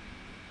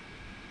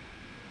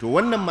 To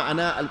wannan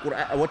ma'ana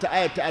wata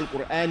ayat ta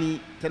alqur'ani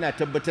tana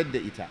tabbatar da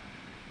ita,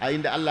 a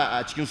inda Allah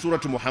a cikin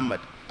suratu Muhammad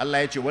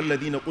Allah ya ce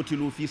walladhina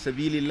qutilu fi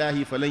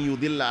sabilillahi falan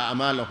yudilla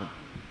a'malahum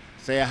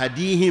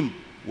sayahdihim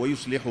wa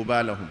yuslihu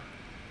balahum.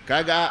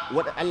 Kaga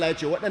Allah ya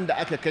ce waɗanda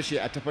aka kashe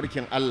a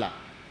tafarkin Allah,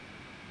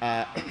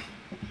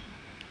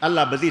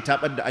 Allah ba zai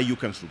tabar da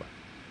ayyukansu ba,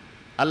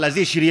 Allah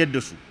zai shiryar da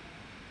su.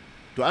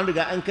 To an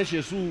riga an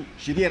kashe su,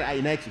 shiryar a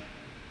ina ce?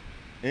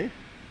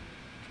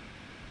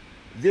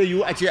 Zai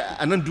yiwu a ce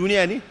a nan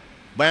duniya ne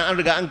bayan an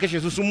riga an kashe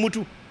su sun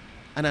mutu?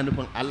 Ana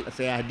nufin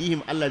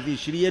sayahdihim, Allah zai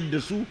shiryar da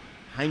su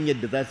hanyar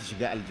da za su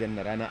shiga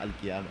aljanna ranar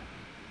alkiyama.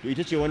 To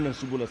ita ce wannan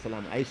subula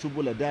salam, ai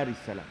subula daris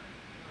salam,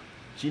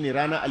 shine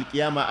ranar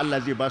alkiyama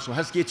Allah zai ba su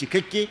haske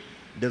cikakke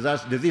da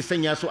zai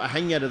sanya su a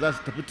hanya da za su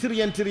tafi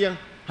tiryan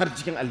har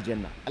cikin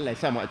aljanna. Allah ya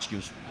sa mu a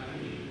cikin su.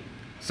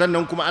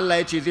 Sannan kuma Allah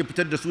ya ce zai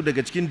fitar da su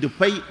daga cikin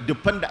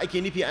dufan da ake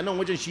nufi a nan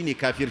wajen shine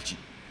kafirci,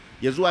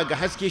 ya zuwa ga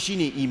haske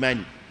shine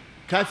imani.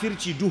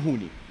 Kafirci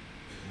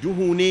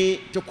duhu ne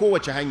ta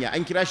kowace hanya,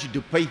 an kira shi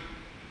dufai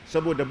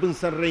saboda bin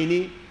san rai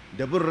ne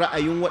da bin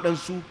ra'ayin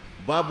waɗansu,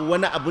 babu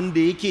wani abin da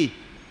yake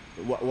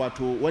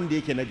wato wanda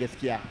yake na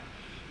gaskiya.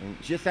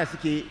 Shi yasa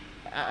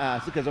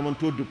suka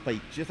zamanto dufai.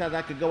 Shi yasa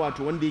zaka ga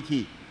wato wanda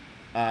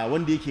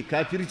yake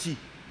kafirci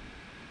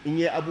in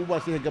yi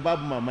abubuwa sai ka ga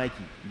babu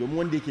mamaki, domin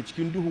wanda yake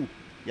cikin duhu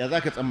ya za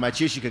ka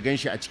tsammace shi ka gan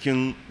shi a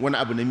cikin wani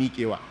abu na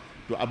miƙewa.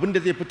 to abinda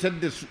zai fitar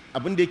da su,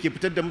 abinda yake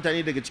fitar da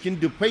mutane daga cikin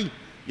dufai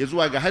ya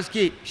zuwa ga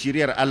haske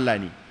shiriyar Allah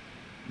ne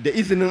da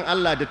izinin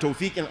Allah da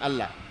taufiƙin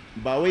Allah,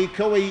 ba wai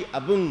kawai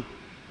abin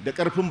da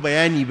ƙarfin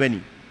bayani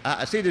bane,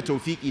 a'a sai da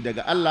taufiƙi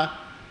daga Allah,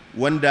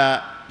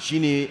 wanda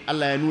shine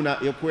Allah ya nuna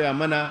ya koya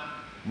mana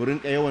mu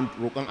rinka yawan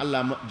roƙon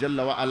Allah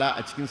jalla wa ala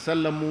a cikin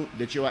sallanmu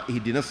da cewa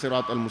ihdinas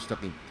siratal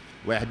mustaqim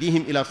wa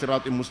yahdihim ila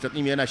siratal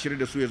mustaqim, yana shirye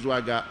da su ya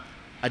zuwa ga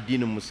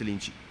addinin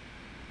musulunci.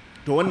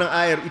 To wannan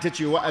ayar ita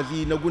ce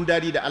wa'azi na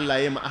gundari da Allah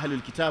ya yi ma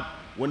ahlul kitab,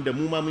 wanda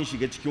mu ma mun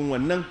shiga cikin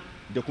wannan,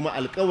 da kuma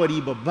alƙawari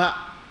babba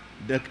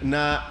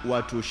na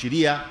wato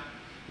shiriya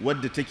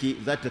wadda take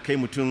za ta kai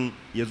mutum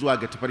ya zuwa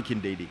ga tafarkin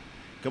daidai.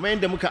 Kamar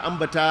yadda muka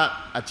ambata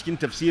a cikin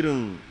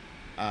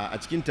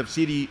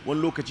tafsiri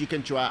wani lokaci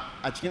kan cewa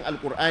a cikin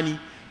alkur'ani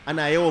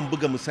ana yawan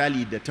buga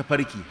misali da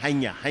tafarki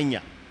hanya,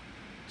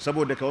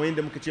 saboda kawai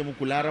yadda muka ce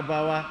muku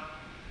larabawa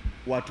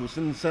wato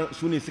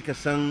su ne suka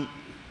san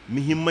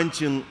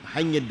muhimmancin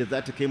hanyar da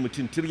za ta kai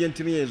mutum tiryan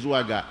ya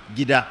zuwa ga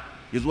gida,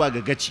 ya zuwa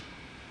ga gaci,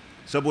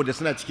 saboda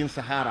suna cikin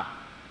sahara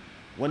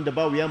wanda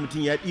bawu ya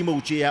mutum ya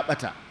wuce ya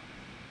bata,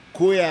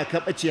 ko ya ka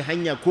ɓace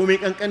hanya ko mai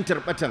ƙanƙantar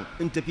ɓatan,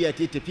 in tafiya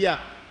ta tafiya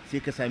sai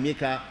ka same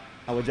ka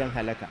a wajen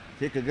halaka,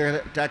 sai ka ga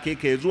ta kai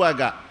ka zuwa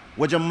ga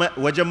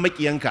wajen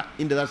makiyanka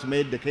inda za su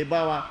mayar da kai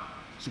bawa,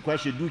 su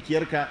kwashe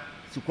dukiyarka,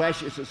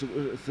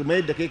 su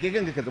mayar da kai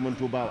kanka ka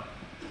zamanto bawa.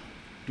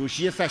 To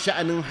shi yasa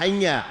sha'anin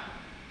hanya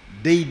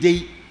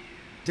daidai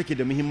take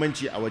da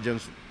muhimmanci a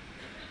wajensu.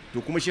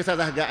 To kuma shi yasa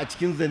za ka ga a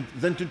cikin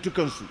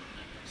zantuttukansu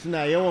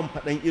suna yawan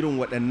faɗan irin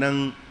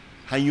waɗannan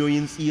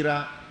hanyoyin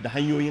tsira da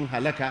hanyoyin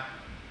halaka,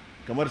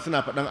 kamar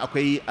suna faɗan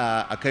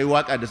akwai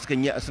waka da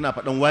suna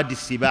faɗan wadi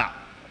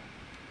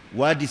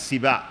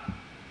siba.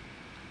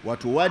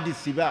 Wato wadi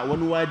siba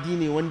wani wadi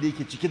ne wanda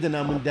yake cike da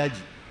namun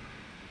daji,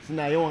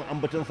 suna yawan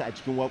ambatansa a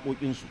cikin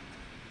waƙoƙinsu.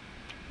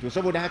 To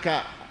saboda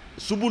haka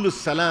subulus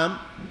salam,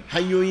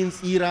 hanyoyin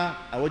tsira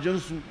a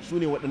wajensu su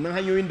ne waɗannan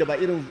hanyoyin da ba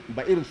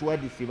irin su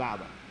wadi siba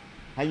ba,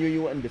 hanyoyi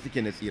waɗanda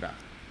suke na tsira.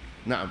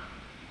 Na'am.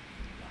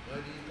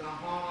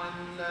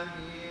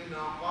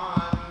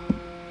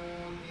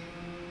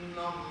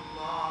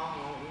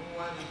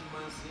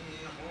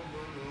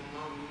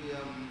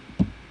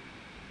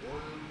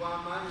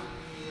 ومن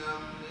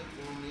يملك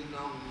من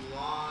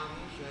الله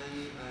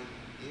شيئا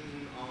إن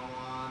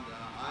أراد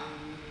أن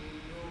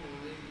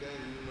يهلك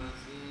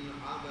المسيح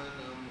ابن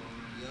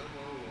مريم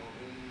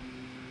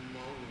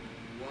وأمه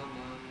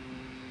ومن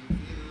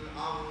في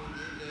الأرض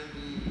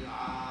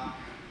جميعا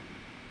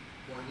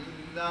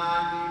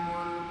ولله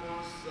ملك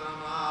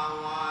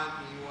السماوات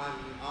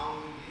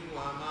والأرض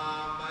وما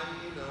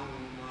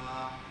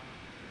بينهما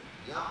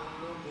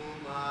يخلق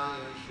ما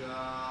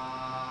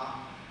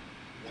يشاء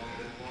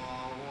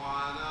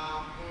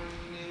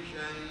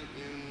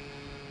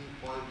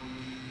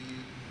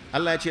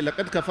Allah ya ce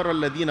laqad kafara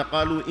alladhina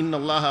qalu inna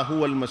Allaha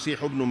huwa al-masih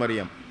ibn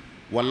Maryam,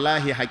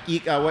 wallahi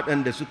haƙiƙa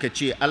waɗanda suka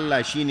ce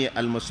Allah shine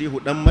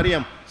al-masihu dan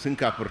Maryam sun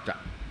kafirta.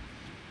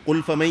 Qul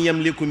faman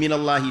yamliku min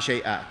Allahi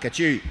shay'a,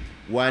 kace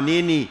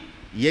wane ne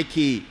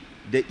yake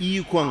da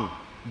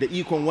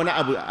ikon wani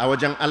abu a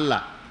wajen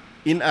Allah,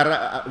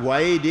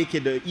 waye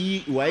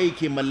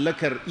yake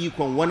mallakar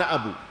ikon wani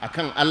abu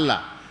akan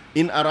Allah,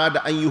 in arada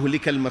an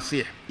yuhlikal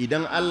masih,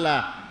 idan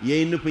Allah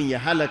yayi nufin ya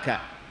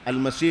halaka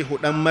al-masihu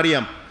dan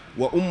Maryam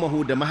wa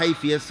ummuhu da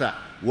mahaifiyarsa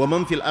wa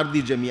man fil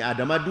ardi jami'a,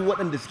 da ma duk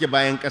waɗanda suke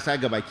bayan ƙasa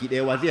gabaki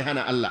ɗaya, wa zai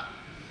hana Allah?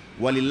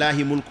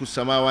 Walillahi mulku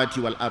samawati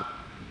wal ard,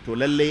 to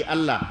lallai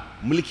Allah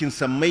mulkin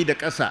sammai da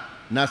ƙasa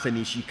nasa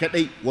ne shi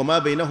kadai, wa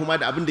ma bainahuma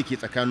da abin da ke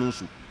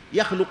tsakaninsu,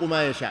 yakhluqu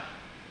ma yasha.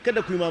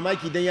 Kada ku yi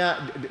mamaki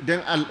dan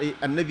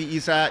annabi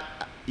Isa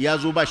ya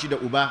zo ba shi da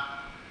uba,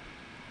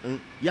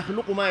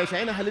 yakhluqu ma yasha,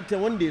 yana halitta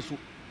wanda ya so.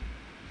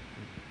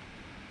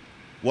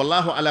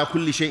 Wallahu ala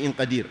kulli shay'in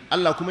qadir,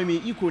 Allah kuma mai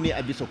iko ne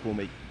a bisa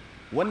komai.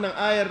 Wannan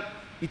ayar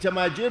ita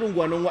ma jerin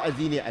gwanon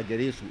wa'azi ne a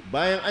gare su,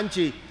 bayan an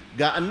ce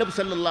ga annabi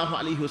sallallahu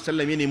alaihi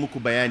wasallam ya nemi muku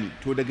bayani,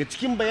 to daga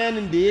cikin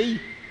bayanin da yayi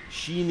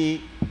shine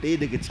ɗaya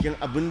daga cikin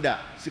abin da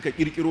suka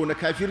kirkiro na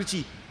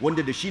kafirci, wanda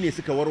da shine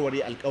suka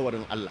warware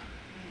alƙawarin Allah,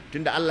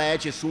 tunda Allah ya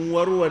ce sun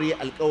warware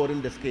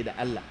alƙawarin da suka yi da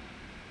Allah,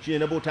 shine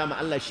na bauta ma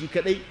Allah shi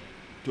kadai.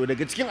 To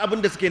daga cikin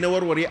abin da suka yi na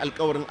warware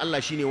alƙawarin Allah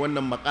shine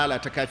wannan maƙala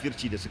ta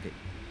kafirci da suka yi.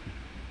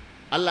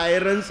 Allah ya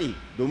rantse,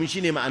 domin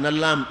shine ma'anar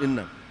lam din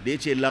nan da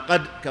yace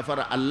laqad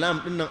kafara,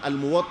 allam din nan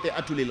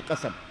almuwatti'atu lil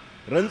qasam,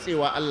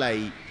 rantsewa Allah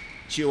yi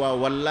cewa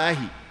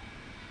wallahi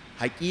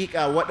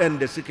haƙiƙa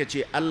waɗanda suka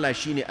ce Allah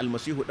shine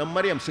almasihu dan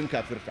Maryam sun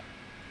kafirta,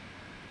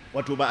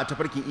 wato ba a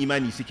tafarkin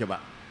imani suke ba,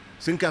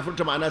 sun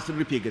kafirta ma'ana sun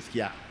rufe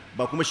gaskiya,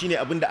 ba kuma shine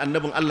abin da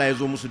annabin Allah ya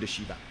zo musu da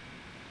shi ba.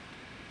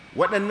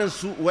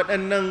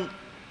 Waɗannan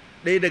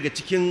ɗaya daga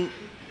cikin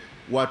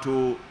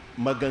wato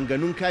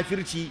maganganun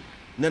kafirci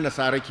na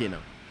nasara kenan,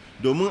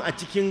 domin a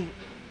cikin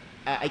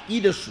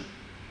aƙidarsu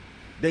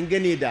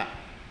dangane da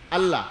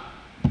Allah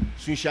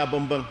sun sha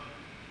bamban.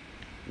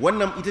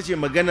 Wannan ita ce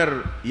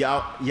maganar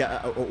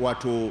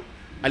wato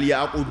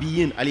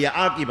al-yaqubiyin,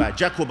 al-yaqiba,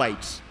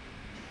 Jacobites,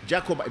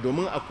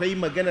 domin akwai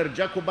maganar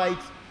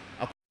Jacobites,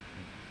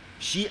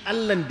 shi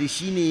Allahn da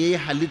shi ne ya yi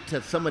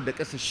halittar sama da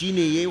ƙasa, shi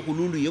ne ya yi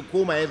hululu ya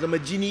koma ya zama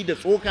jini da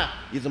tsoka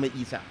ya zama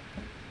Isa.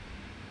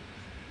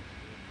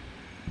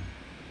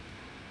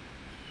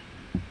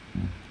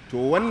 To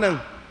wannan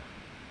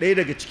ɗaya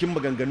daga cikin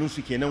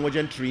maganganunsu kenan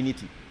wajen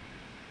Trinity.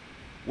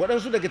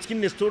 Waɗansu daga cikin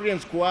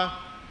Nestorians kuwa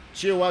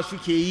cewa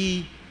suke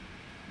yi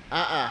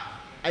a'a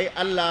ai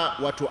Allah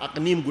wato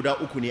aqnim guda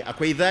uku ne,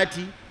 akwai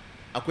zati,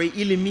 akwai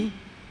ilimi,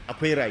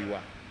 akwai rayuwa.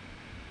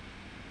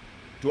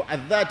 To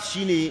azzat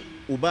shine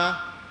uba,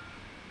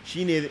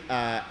 shine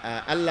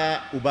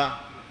Allah uba.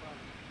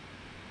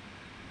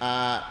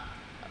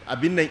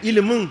 Abin nan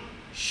ilimin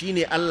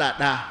shine Allah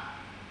ɗa,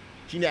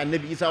 shine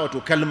Annabi Isa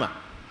wato kalma.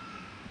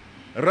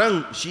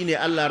 Ran shine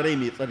Allah rai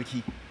mai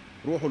tsarki,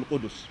 Ruhul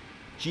Qudus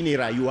shine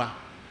rayuwa.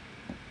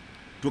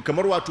 To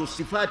kamar wato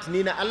sifat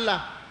ne na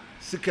Allah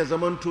suka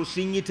zamanto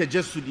sun yi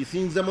tajassudi,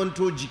 sun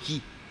zamanto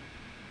jiki.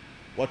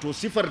 Wato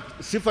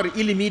sifar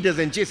ilimi da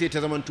zance sai ta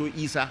zamanto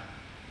Isa,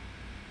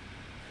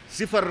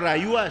 sifar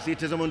rayuwa sai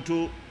ta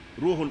zamanto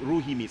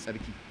ruhi mai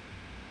tsarki.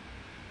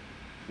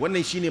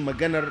 Wannan shine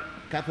maganar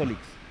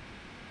Catholics.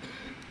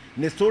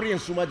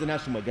 Nestorians su ma da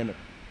nasu maganar.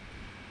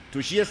 To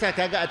shi yasa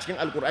kaga a cikin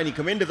Alkur'ani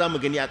kamar yadda zamu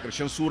gani a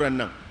ƙarshen suran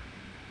nan,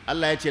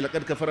 Allah ya ce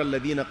laqad kafara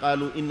alladhina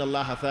qalu inna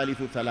Allaha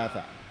thalithu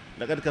thalatha,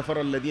 laqad kafara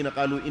alladhina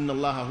qalu inna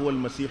Allaha huwa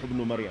al-masih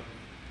ibn maryam.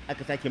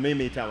 Aka sake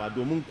maimaitawa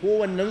domin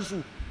kowannen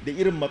su da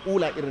irin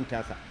maƙula irin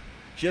tasa.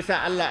 Shi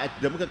yasa Allah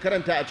da muka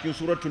karanta a cikin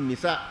suratul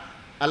nisa,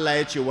 Allah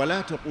ya ce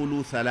wala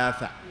taqulu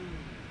thalatha,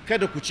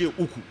 kada ku ce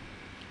uku,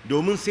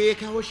 domin sai ya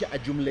kawo shi a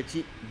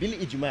jumlace bil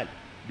ijmal,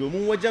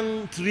 domin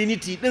wajen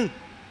Trinity din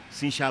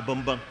sun sha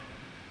bamban.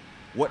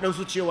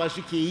 Waɗansu cewa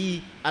suke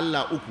yi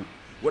Allah uku,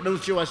 waɗansu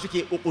cewa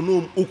suke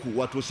uqnum uku,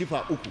 wato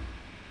sifa uku,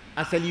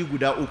 asali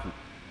guda uku,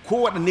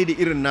 ko waɗanne da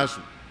irin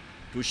nasu.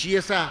 To shi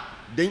yasa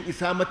dan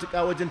isa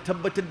matuƙa wajen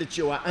tabbatar da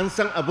cewa an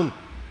san abin,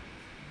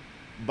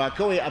 ba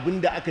kawai abin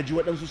da aka ji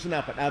waɗansu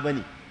suna faɗa ba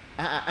ne,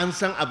 a'a an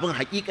san abin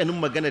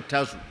haƙiƙanin maganar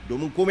tasu,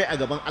 domin komai a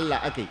gaban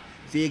Allah aka yi.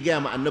 Sai ya gaya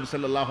ma Annabi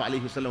sallallahu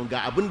alaihi wasallam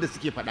ga abin da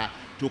suke faɗa,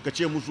 to ka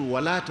ce musu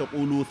wala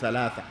taqulu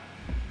thalatha,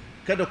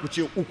 kada ku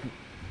ce uku.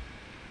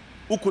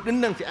 Uku ɗin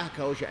nan sai aka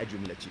kawo shi a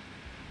jumlace.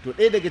 To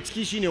ɗaya daga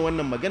ciki shine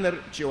wannan maganar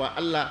cewa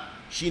Allah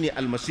shine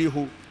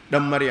almasihu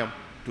ɗan Maryam.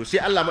 To sai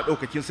Allah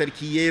maɗaukakin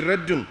sarki ya yi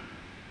raddin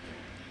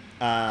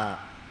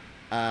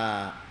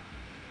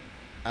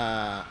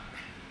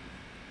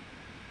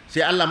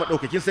sai Allah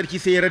maɗaukakin sarki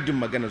sai ya raddin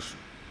maganarsu,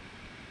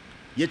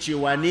 ya ce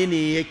wane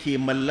ne yake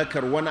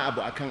mallakar wani abu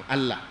akan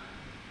Allah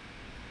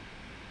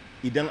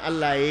idan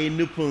Allah ya yi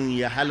nufin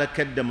ya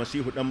halakar da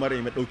masihu ɗan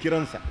Maryam ya ɗauki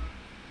ransa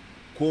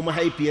ko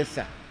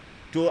mahaifiyarsa.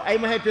 To ai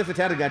mahaifiyarsa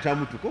ta riga ta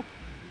mutu ko?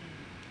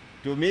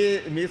 To me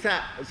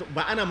yasa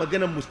ba ana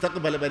maganar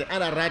mustaqbal bane,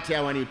 ana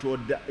ratayawa ne. To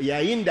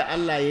yayin da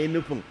Allah ya yi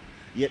nufin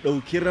ya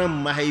ɗauki ran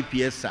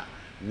mahaifiyarsa,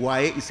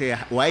 waye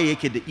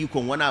yake da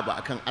ikon wani abu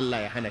akan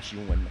Allah ya hana shi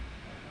yin wannan?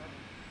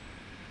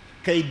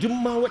 Kai duk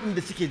ma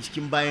waɗanda suke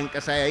cikin bayan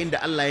ƙasa yayin da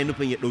Allah ya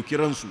nufin ya ɗauki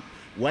ransu,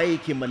 waye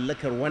yake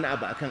mallakar wani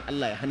abu akan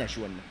Allah ya hana shi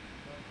wannan?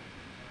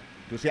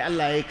 To sai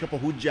Allah ya kafa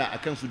hujja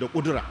akan su da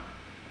ƙudura,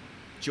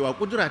 cewa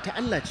ƙudura ta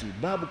Allah ce,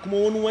 babu kuma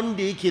wani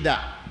wanda yake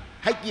da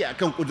haƙƙi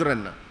akan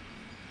ƙuduran nan.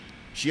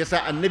 Shi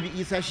yasa Annabi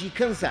Isa shi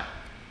kansa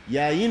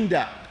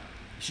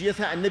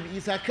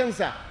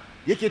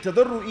yake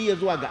tazarru'i ya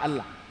zuwa ga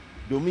Allah,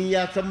 domin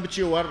ya san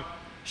cewar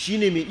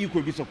shine mai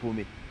iko bisa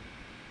komai,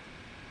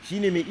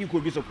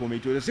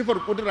 to da sifar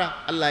ƙudura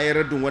Allah ya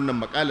raddin wannan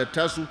makalar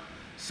tasu.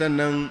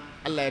 Sannan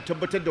Allah ya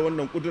tabbatar da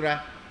wannan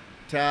ƙudura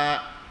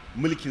ta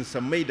mulkin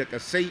sammai da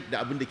ƙasai da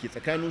abin da ke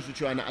tsakaninsu,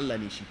 cewa na Allah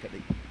ne shi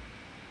kaɗai,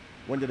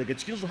 wanda daga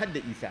cikinsu har da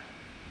Isa,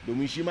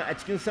 domin shi ma a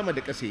cikin sama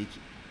da ƙasa yake,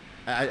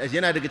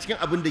 yana daga cikin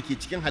abin da ke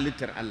cikin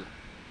halittar Allah.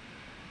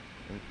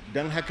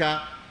 Don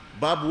haka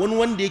babu wani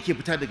wanda yake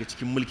fita daga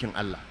cikin mulkin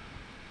Allah,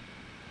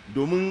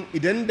 domin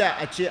idan da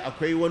a ce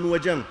akwai wani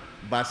wajen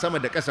ba sama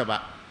da ƙasa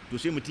ba, to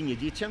sai mutum ya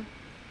je can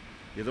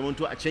ya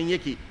zamanto a can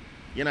yake,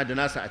 yana da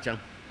nasa a can,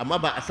 amma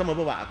ba a sama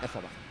ba a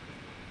ƙasa ba.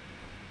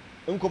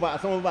 In ku ba a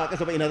sama ba a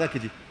ƙasa ba, ina za ka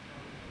je?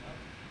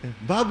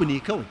 Babu ne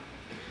kawai,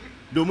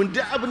 domin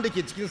duk abin da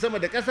ke cikin sama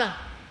da ƙasa,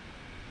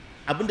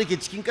 abin da ke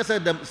cikin ƙasa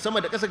da sama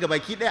da ƙasa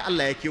gabaki ɗaya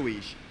Allah ya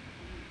kewaye shi.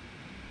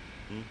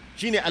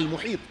 Shine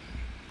al-muhit,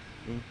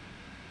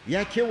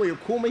 ya kewaye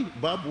komai,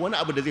 babu wani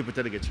abu da zai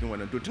fita daga cikin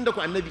wannan. To tunda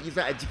ku Annabi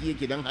Isa a ciki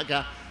yake, don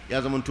haka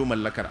ya zamanto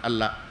mallakar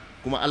Allah,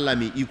 kuma Allah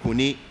mai iko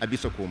ne a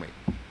bisa komai,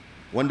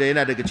 wanda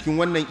yana daga cikin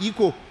wannan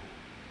iko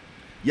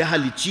ya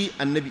halicci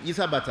Annabi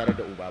Isa ba tare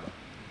da uba ba.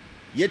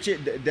 Yace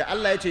da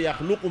Allah yace ya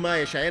khluqu ma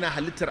yasha, yana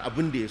halittar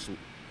abin da ya so.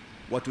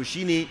 Wato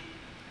shine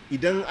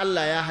idan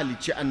Allah ya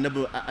halicci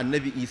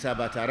Annabi Isa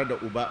ba tare da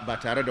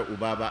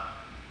uba ba,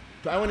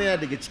 to ai wannan yana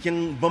daga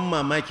cikin ban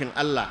mamakin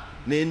Allah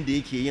na yanda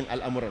yake yin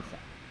al'amuransa.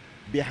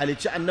 Bai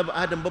halicci Annabi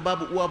Adam ba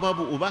babu uwa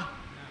babu uba.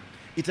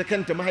 Ita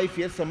kanta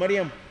mahaifiyarsa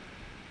Maryam,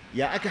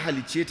 ya aka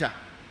halicce ta?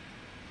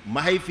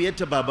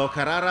 Mahaifiyarta ba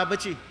bakarara ba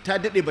ce, ta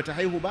daɗe ba ta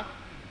haihu ba,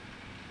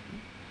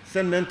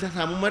 sannan ta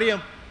samu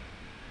Maryam,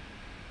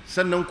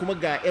 sannan kuma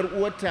ga 'yar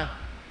uwarta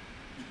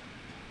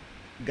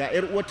ga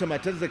 'yar uwarta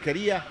matar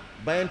Zakariya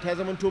bayan ta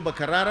zamanto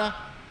bakarara,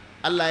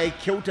 Allah ya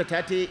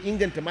kyautata ta ya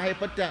inganta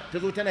mahaifarta, ta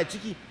zo tana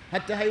ciki har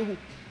ta haihu.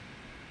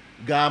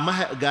 Ga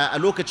a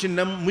lokacin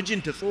nan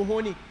mijinta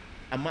tsoho ne,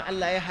 amma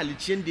Allah ya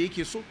halicci yadda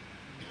yake so,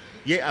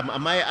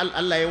 amma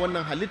Allah ya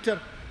wannan halittar.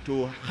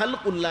 To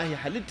halqullahi,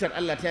 halittar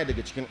Allah ta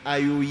daga cikin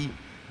ayoyi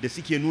da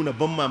suke nuna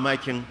ban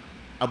mamakin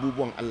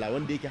abubuwan Allah,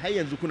 wanda yake har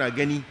yanzu kuna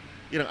gani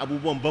irin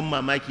abubuwan ban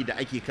mamaki da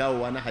ake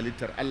kawowa na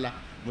halittar Allah,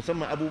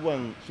 musamman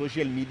abubuwan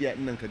social media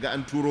ɗin nan, kaga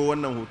an turo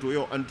wannan hoto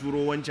yau, an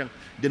turo wancan,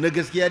 da na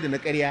gaskiya da na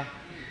ƙarya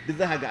duk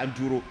za ga an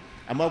turo,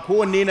 amma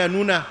kowanne yana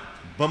nuna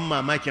ban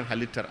mamakin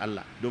halittar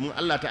Allah, domin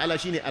Allah ta'ala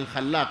shine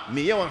al-khallaq,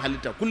 mai yawan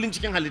halitta, kullun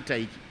cikin halitta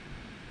yake,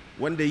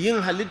 wanda yin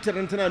halittar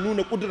nan tana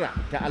nuna kudura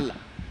ta Allah.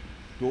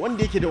 To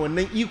wanda yake da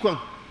wannan ikon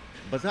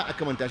ba za a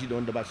kamanta shi da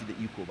wanda ba shi da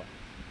iko ba.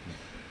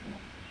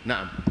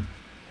 Na'am.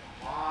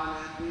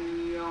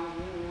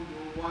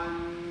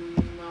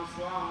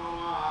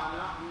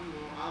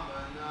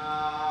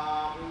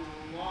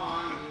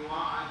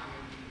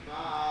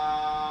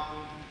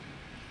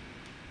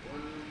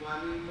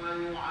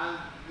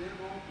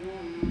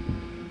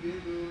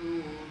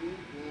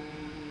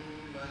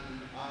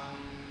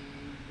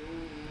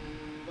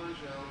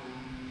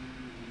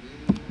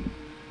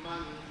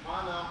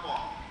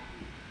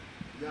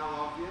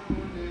 يغفر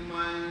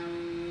لمن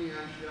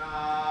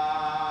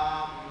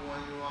يشاء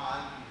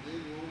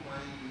ويعذب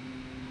من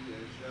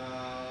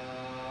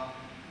يشاء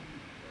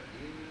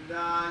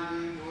ولله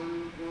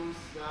ملك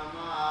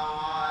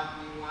السماوات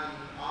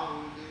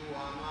والأرض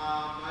وما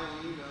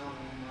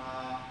بينهما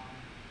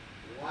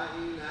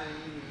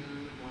وإليه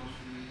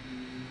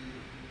المصير.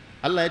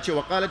 الله يقول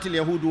وقالت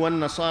اليهود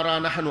والنصارى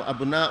نحن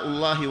أبناء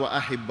الله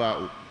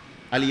وأحباؤه.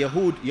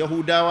 al-yahud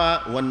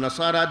yahudawa wan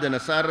nasara da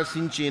nasara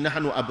sun ce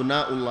nahnu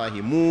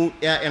abna'ullahi, mu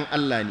ƴaƴan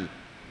Allah ne,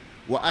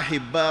 wa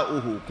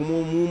ahibba'uhu,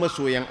 kuma mu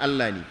masoyan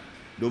Allah ne.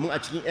 Domin a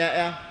cikin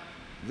ƴaƴa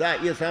za a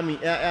iya samun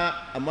ƴaƴa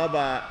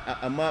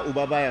amma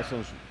uba baya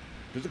son su,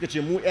 to suka ce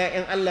mu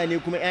ƴaƴan Allah ne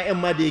kuma ƴaƴan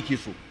ma da yake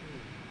so.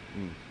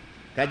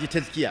 Kaji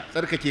tazkiya,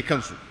 tsarkake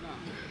kansu.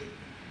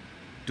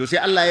 To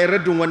sai Allah ya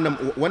raddin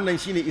wannan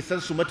shine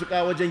isar su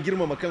matuƙa wajen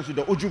girmama kansu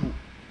da ujubu,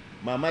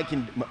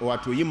 mamakin,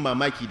 wato yin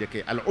mamaki da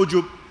kai.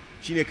 Al-ujub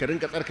shine ka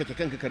rinka tsarkake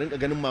kanka, ka rinka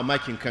ganin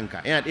mamakin kanka.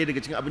 Yana ɗaya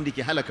daga cikin abin da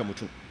ke halaka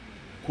mutum.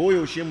 Ko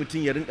yaushe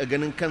mutum ya rinka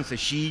ganin kansa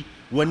shi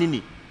wani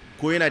ne,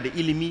 ko yana da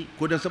ilimi,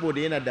 ko don saboda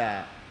yana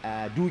da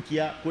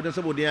dukiya, ko don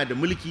saboda yana da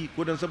mulki,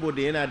 ko don saboda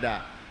yana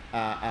da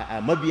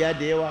mabiya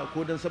da yawa,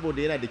 ko don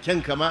saboda yana da kyan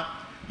kama,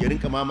 ya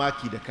rinka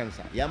mamaki da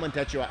kansa. Ya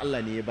manta cewa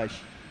Allah ne ya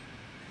bashi.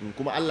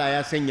 Kuma Allah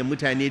ya sanya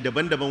mutane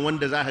daban-daban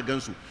wanda za ka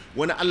gansu.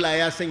 Wani Allah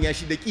ya sanya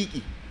shi da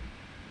ƙiƙi,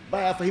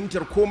 baya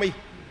fahimtar komai,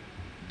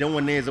 don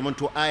wannan ya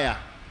zamanto aya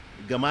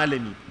ga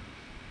malami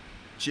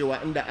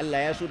cewa inda Allah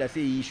ya so da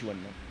sai ya yi shi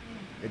wannan.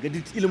 Daga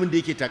duk ilimin da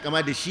yake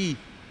takama da shi,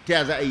 ta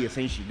ya za a yi ya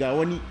san shi? Ga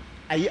wani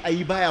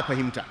ayi baya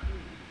fahimta,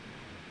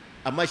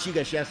 amma shi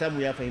ga shi ya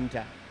samu ya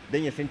fahimta,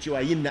 don ya san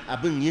cewa yin na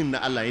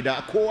Allah ne. Da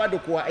kowa da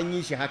kowa an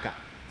yi shi haka,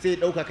 sai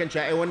ya ɗauka kan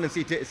cewa ai wannan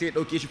sai ya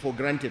ɗauke shi for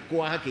granted,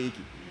 kowa haka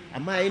yake.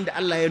 Amma yayin da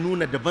Allah ya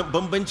nuna da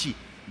bambanci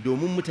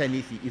domin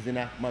mutane su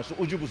izina, masu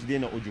ujubu su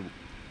daina ujubu.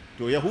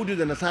 To Yahudu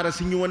da Nasara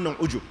sun yi wannan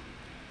ujub,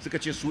 suka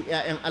ce su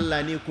 ‘ya'yan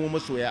Allah ne kuma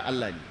masoya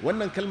Allah ne.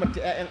 Wannan kalmar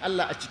ta ‘ya'yan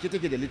Allah a cike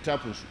take da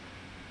littafinsu,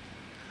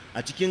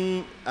 a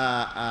cikin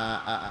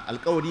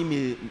alkawari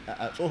mai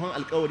tsohon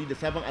alkawari da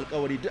sabon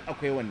alkawari duk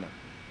akwai wannan.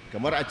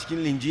 Kamar a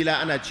cikin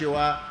Linjila ana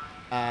cewa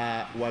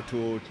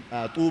wato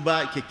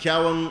tuba,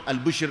 kyakkyawan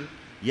albishir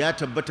ya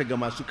tabbata ga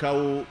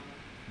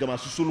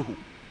masu sulhu,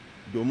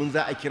 domin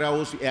za a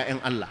kirawo su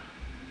 ‘ya'yan Allah.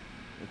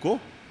 Ko?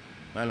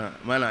 Malam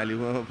Ali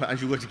an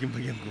shigo cikin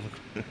fagen kuma.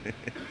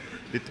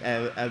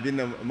 Abin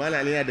nan Malam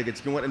Ali yana daga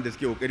cikin waɗanda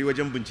suke kokari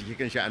wajen bincike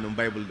kan sha'anin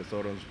Bible da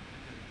sauransu.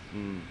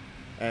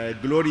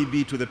 Glory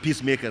be to the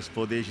peacemakers,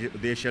 for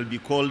they shall be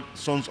called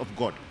sons of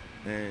God.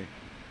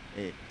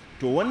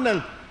 To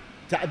wannan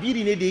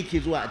ta'abiri ne da yake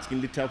zuwa a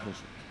cikin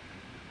littafinsu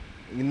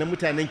na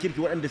mutanen kirki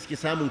waɗanda suke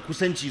samun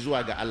kusanci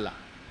zuwa ga Allah.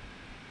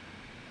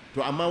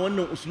 To amma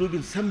wannan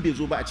uslubin san bai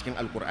zo ba a cikin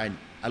alkur'ani.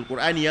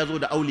 Alkur'ani ya zo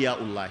da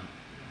auliya'ullahi,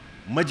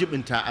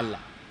 majibinta Allah.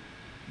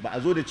 Ba a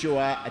zo da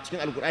cewa a cikin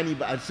alkur'ani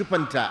ba a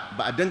sifanta,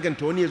 ba a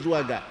danganta wani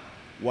zuwa ga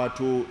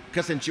wato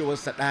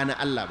kasancewarsa ɗa na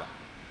Allah ba.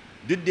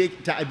 Duk da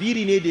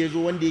ta'abiri ne da ya zo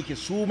wanda yake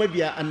su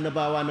mabiya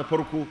annabawa na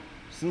farko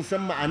sun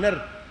san ma'anar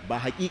ba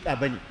haƙiƙa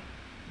ba ne,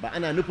 ba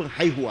ana nufin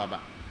haihuwa ba,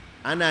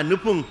 ana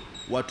nufin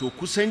wato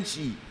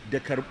kusanci da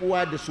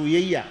karɓuwa da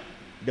soyayya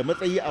da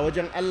matsayi a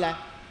wajen Allah,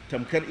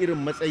 tamkar irin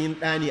matsayin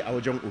ɗa ne a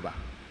wajen uba.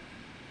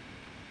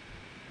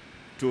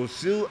 To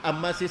su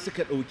amma sai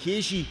suka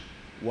ɗauke shi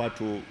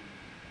wato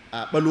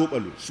a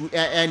ɓalo-ɓalo, su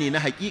 ‘ya'ya ne na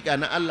haƙiƙa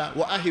na Allah,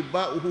 wa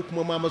ahibba'uhu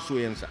kuma ma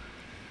masoyansa.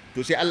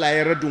 To sai Allah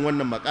ya raddun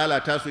wannan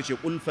maƙala ta so ce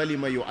qul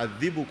falima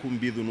yu'adhibukum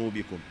bi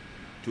dhunubikum.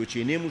 To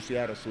ce ne musu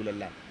ya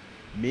Rasulullah,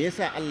 me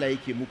yasa Allah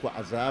yake muku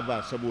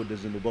azaba saboda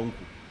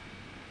zunubanku?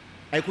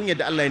 Ai kun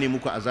yadda Allah ya ne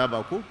muku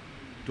azaba ko?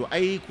 To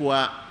ai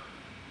kuwa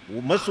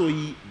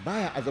masoyi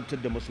baya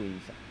azabtar da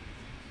masoyinsa.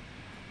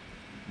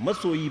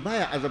 masoyi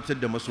baya azabtar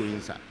da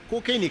masoyinsa.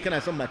 Ko kai ne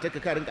kana son matarka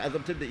ka rinka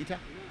azabtar da ita,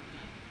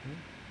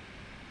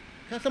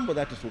 ka san ba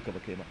za ta so ka ba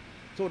kai ma.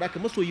 Saboda haka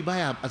masoyi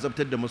baya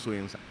azabtar da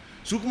masoyinsa.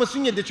 Su kuma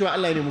sun yarda cewa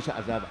Allah ne musu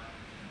azaba,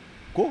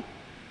 ko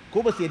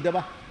ba su yarda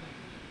ba?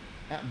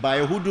 Ba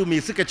Yahudu me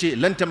suka ce,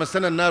 lan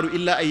tamassana naru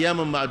illa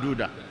ayyaman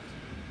ma'duda,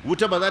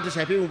 wuta ba za ta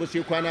shafe mu ba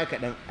sai kwana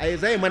kaɗan. Ai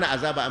zai mana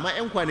azaba amma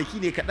 'yan kwanaki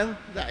ne kaɗan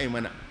za a yi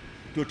mana.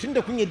 To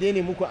tunda kun yarda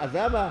ne muku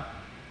azaba,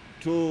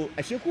 to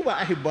ashe ku ba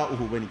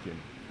ahibba'uhu bane kenan.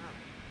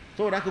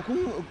 Saboda haka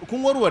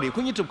kun warware,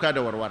 kun yi tufka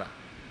da warwara.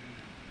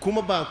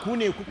 Kuma ba ku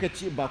ne kuka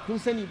ce, ba kun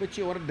sani ba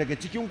cewar daga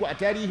cikin ku a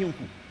tarihin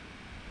ku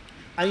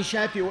an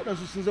shafe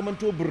waɗansu sun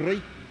zamanto burrai,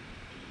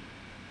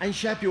 an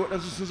shafe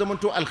waɗansu sun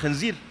zamanto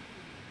alkhanzir,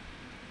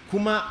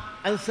 kuma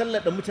an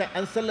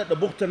sallada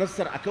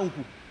Buktanassar a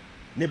kanku,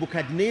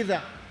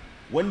 Nebukadneza,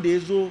 wanda ya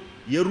zo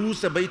ya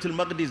rusa Baitul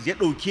Maqdis, ya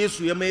ɗauke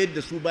su ya mayar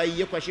da su bayi,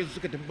 ya kwashe su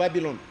suka tafi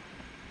Babylon.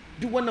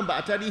 Duk wannan ba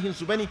a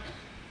tarihinsu ba ne?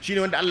 Shi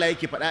ne wanda Allah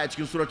yake faɗa a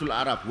cikin suratul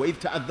Araf, wa idh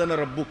ta'adhana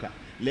rabbuka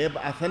la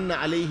yab'athanna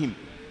alaihim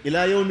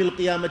ila yawmil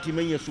qiyamati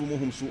man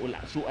yasumuhum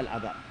su'al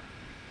adab.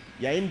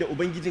 Yayin da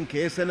ubangijinka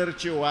ya sanar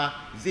cewa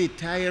zai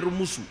tayar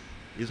musu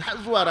har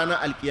zuwa ranar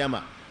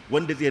alkiyama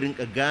wanda zai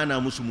rinka gana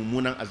musu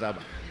mummunan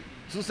azaba.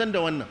 Sun san da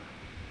wannan.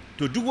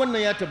 To duk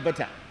wannan ya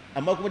tabbata,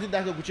 amma kuma duk da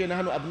haka ku ce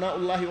nahnu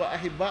abna'ullahi wa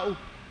ahibba'u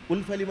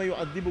qul falima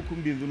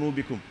yu'adhibukum bi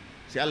dhunubikum.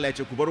 Sai Allah ya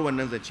ce ku bar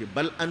wannan zance,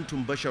 bal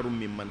antum basharun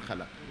mimman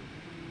khalaq.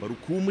 Bari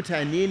ku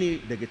mutane ne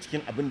daga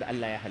cikin abin da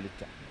Allah ya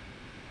halitta.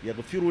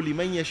 Yaghfiru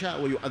liman yasha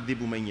wa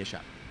yu'adhibu man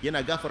yasha.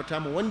 Yana gafarta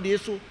ma wanda ya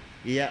so,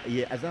 ya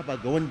azaba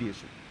ga wanda ya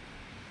so.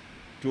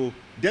 To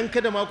dan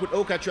kada ma ku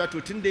dauka cewa to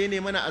tunda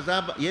yana mana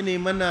azaba, yana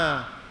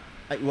mana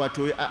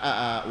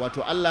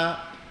wato Allah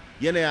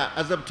yana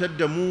azabtar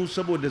da mu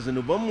saboda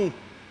zunubanmu,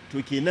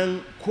 to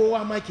kenan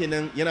kowa ma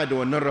kenan yana da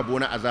wannan rabo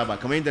na azaba,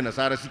 kamar yadda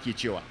nasara suke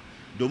cewa.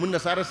 Domin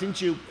nasara sun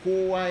ce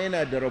kowa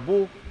yana da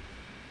rabo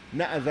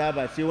na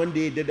azaba sai wanda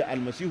ya yarda da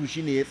almasihu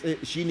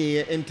shine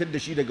ya yantar da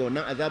shi daga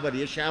wannan azabar,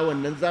 ya sha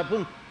wannan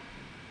zafin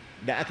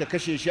da aka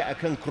kashe shi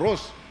akan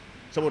cross,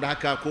 saboda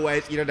haka kowa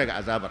ya tsira daga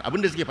azabar.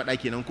 Abinda suke faɗa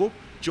kenan ko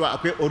cewa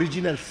akwai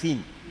original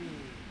sin,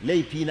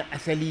 laifi na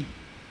asali,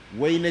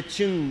 wai na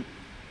cin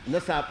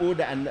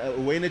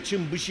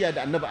bishiya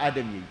da annabi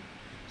Adam ne,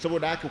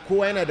 saboda haka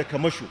kowa yana da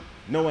kamasho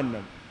na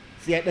wannan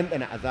sai ya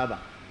ɗanɗana azaba.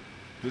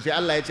 To sai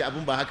Allah ya ce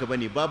abin ba haka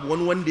bane, babu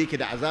wani wanda yake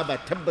da azaba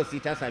tabbas sai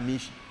ta same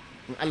shi.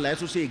 In Allah ya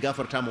so sai ya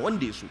gafarta ma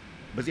wanda ya so,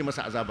 ba zai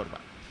masa azabar ba.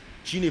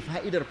 Shine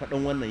fa'idar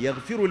faɗan wannan,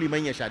 yaghfiru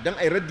liman yasha, dan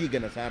ai raddi ga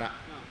nasara.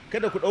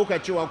 Kada ku ɗauka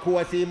cewa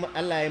kowa sai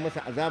Allah ya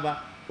masa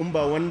azaba, in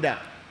ba wanda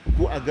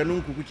ku a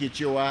ganin ku kuke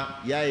cewa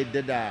ya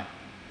yarda da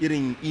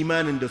irin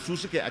imanin da su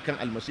suka yi akan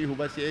almasihu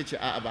ba, sai ya ce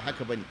a'a ba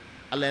haka bane.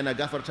 Allah yana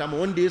gafarta ma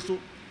wanda ya so,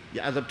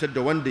 ya azabtar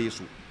da wanda ya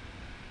so.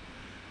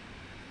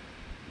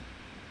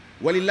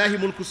 Walillahi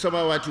mulku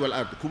samawati wal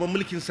ard, kuma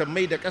mulkin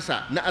sammai da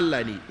ƙasa na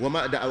Allah ne,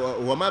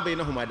 wa ma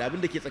bainahuma, da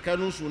abin da ke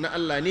tsakanin su na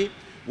Allah ne,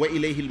 wa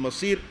ilaihil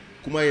masir,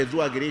 kuma ya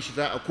zuwa gare shi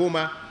za a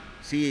koma,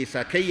 sai ya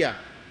sakayya,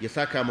 ya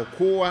saka ma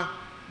kowa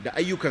da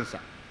ayyukansa.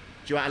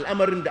 Cewa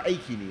al'amarin da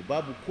aiki ne,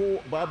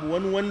 babu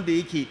wani wanda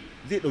yake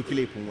zai ɗauki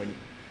laifin wani,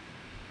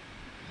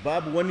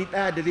 babu wani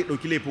ɗa da zai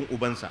ɗauki laifin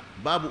ubansa,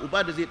 babu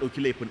uba da zai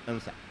ɗauki laifin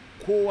ɗansa.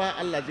 Kowa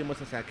Allah zai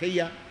masa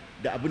sakayya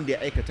da abin da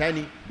ya aikata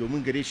ne,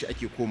 domin gare shi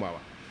ake komawa.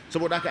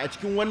 Saboda haka a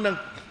cikin wannan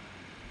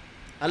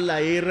Allah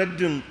ya yi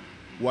raddin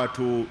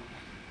wato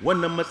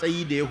wannan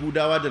matsayi da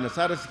Yahudawa da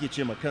Nasara suke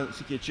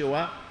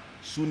cewa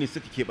su ne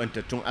suka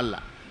keɓantattun Allah.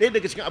 Ɗaya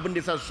daga cikin abin da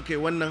ya sa su suka yi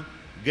wannan,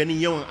 ganin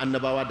yawan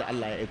annabawa da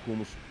Allah ya aiko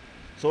musu.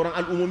 Sauran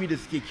al'ummomi da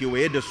suke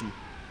kewaye da su,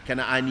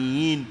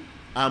 Kana'aniyin,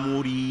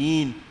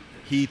 Amoriyin,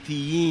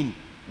 Hithiyin,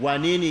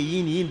 wane ne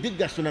yin duk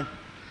ga sunan,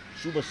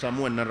 su ba su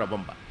samu wannan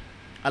rabon ba.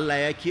 Allah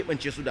ya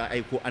keɓance su da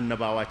aiko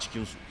annabawa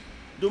cikinsu,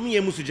 domin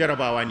ya musu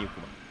jarabawa ne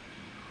kuma.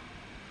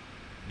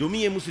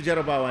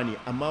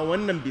 Amma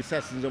wannan bai sa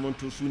sun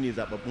zamanto su ne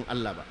zababbun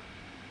Allah ba.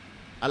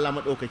 Allah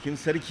maɗaukakin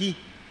sarki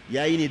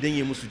ya yi ne don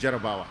ya musu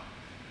jarabawa,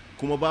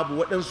 kuma babu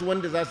waɗansu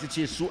wanda za su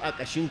ce su a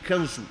ƙashin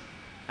kansu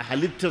a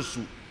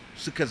halittarsu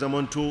suka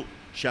zamanto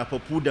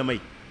shafaffu da mai.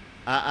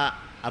 A'a,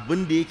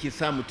 abin da yake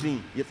sa mutum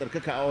ya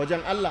tsarkaka a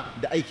wajen Allah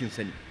da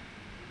aikinsa ne.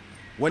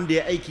 Wanda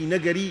ya aiki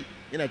nagari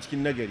yana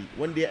cikin nagari,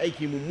 wanda ya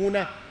aiki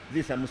mummuna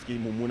zai samu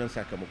mummunan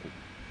sakamako.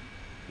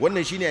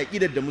 Wannan shine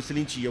aqidar da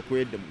musulunci ya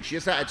koyar da mu. Shi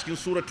yasa a cikin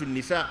suratul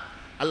nisa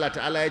Allah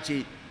ta'ala ya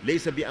ce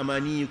laysa bi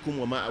amaniyikum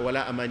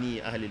wala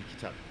amani ahlil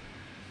kitab.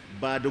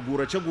 Ba da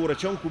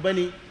gorace-goracen ku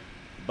bane,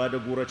 ba da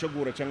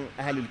gorace-goracen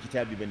ahlul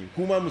kitabi bane.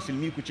 Kuma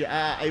musulmi ku ce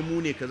a'a ai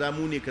mu ne kaza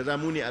mu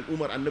ne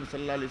al'umar Annabi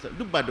sallallahu alaihi wasallam,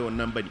 duk ba da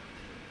wannan bane.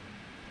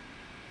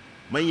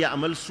 Man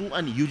ya'mal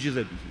su'an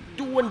yujza bihi.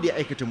 Duk wanda ya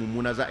aikata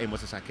mummuna za a yi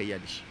masa sakayya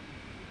da shi.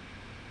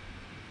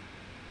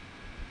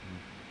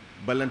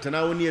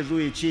 Ballantana wani ya zo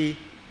ya ce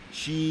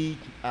shi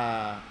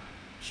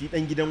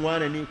dan gidan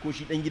wane ne, ko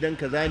shi dan gidan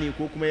kaza ne,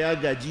 ko kuma ya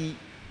gaji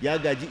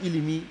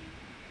ilimi,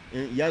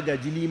 ya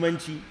gaji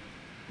limanci,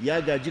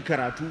 ya gaji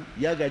karatu,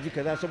 ya gaji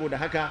kaza, saboda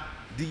haka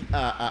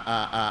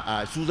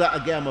su za a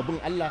gaya ma bin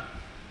Allah.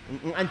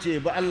 in an ce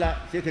ba Allah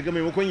sai ka ga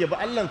maimakon ya ba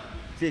Allah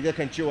sai ga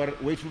kan cewar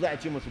wai su za a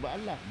ce masu ba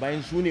Allah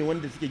bayan su ne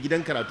wanda suke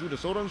gidan karatu da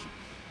sauransu,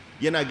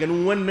 yana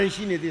ganin wannan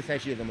shine zai sa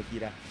shi ya zama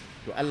tsira.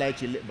 To Allah ya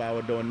ce ba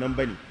da wannan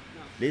bane,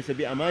 laysa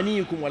bi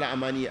amaniyikum wala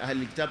amani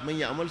ahli kitab man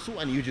ya'mal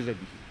su'an yujza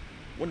bihi,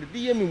 wanda duk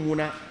ya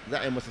mummuna za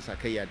a yi masa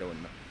sakayya da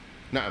wannan.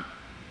 Na'am.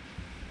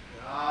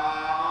 يا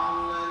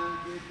أهل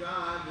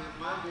الكتاب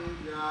قد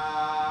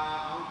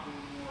جاءكم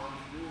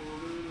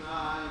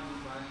رسولنا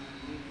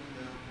يبين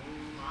لكم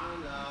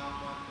على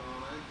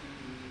فترة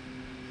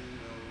من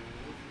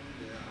الرسل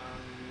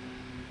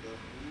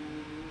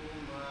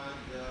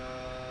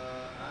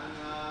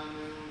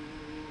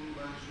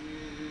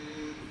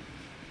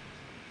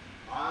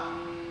أن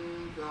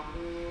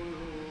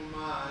تقولوا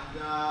ما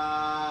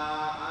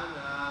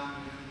جاءنا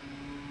من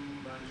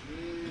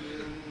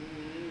بشير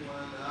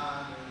ولا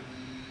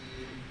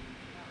نذير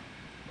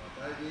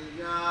فقد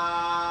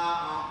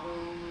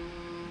جاءكم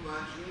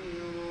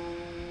بشير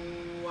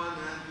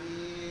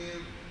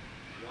ونذير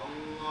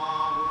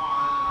والله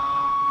على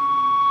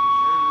كل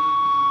شيء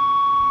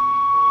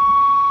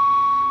قدير.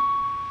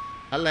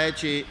 Allah ya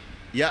ce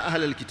ya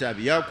ahlal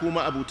kitabi, ya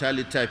kuma abuta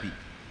littafi,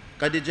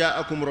 qad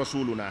ja'akum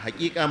rasuluna,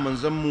 haqiqa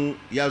manzanmu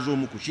ya zo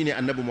muku, shine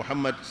annabi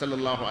Muhammad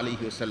sallallahu alaihi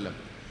wasallam,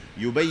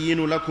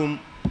 yubayyinu lakum,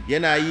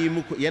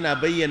 yana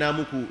bayyana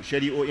muku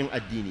shari'o'in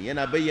addini,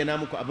 yana bayyana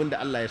muku abinda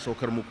Allah ya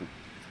saukar muku,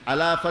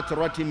 ala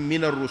fatratin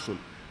minar rusul,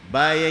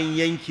 bayan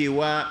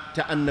yankewa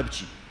ta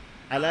annabci.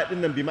 Ala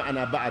dinnan bi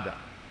ma'ana ba'da,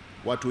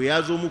 wato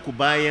ya zo muku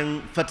bayan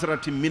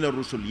fatratin minar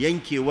rusul,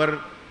 yankewar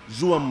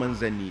zuwan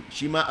manzanni.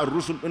 Shi ma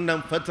ar-rusul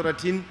dinnan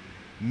fatratin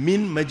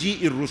min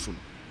maji'ir rusul,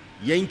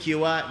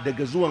 yankewa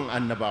daga zuwan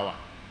annabawa,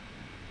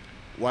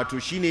 wato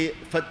shine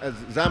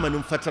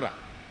zamanin fatra,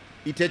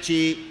 ita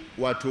ce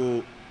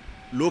wato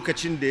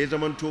lokacin da ya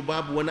zamanto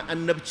babu wani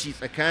annabci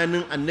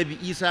tsakanin annabi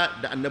Isa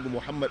da annabi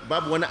Muhammad,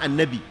 babu wani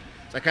annabi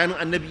tsakanin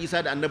annabi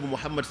Isa da annabi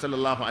Muhammad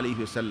sallallahu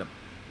alaihi wasallam.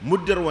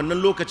 Muddar wannan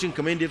lokacin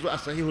kamar yadda ya zo a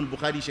sahihul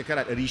Bukhari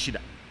shekara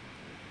 600,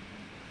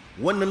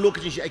 wannan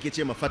lokacin shi ake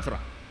ce ma fatra,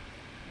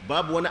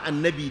 babu wani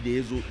annabi da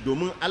ya zo,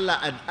 domin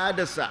Allah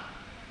al'adarsa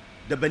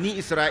da bani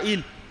Isra'il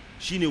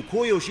shine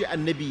koyaushe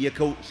annabi ya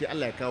kau sai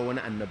Allah ya kawo wani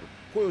annabi,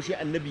 koyaushe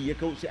annabi ya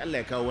kau sai Allah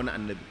ya kawo wani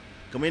annabi,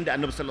 kamar yadda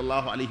annabi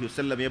sallallahu alaihi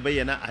wasallam ya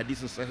bayyana a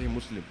hadisin sahih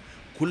Muslim,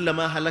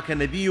 kullama halaka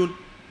nabiyyun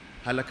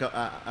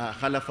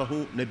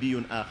khalafahu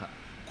nabiyyun akhar,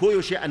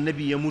 koyaushe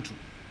annabi ya mutu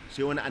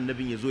sai wani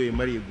annabin ya zo ya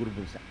marye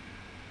gurbinsa.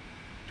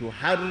 To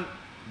har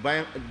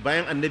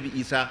bayan annabi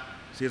Isa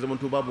sai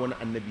zamanto babu wani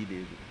annabi da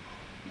ya zo,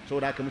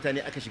 saboda haka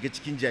mutane aka shiga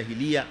cikin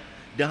jahiliya.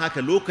 Don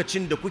haka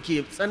lokacin da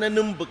kuke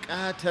tsananin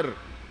buƙatar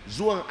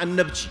zuwan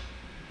annabci,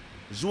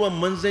 zuwan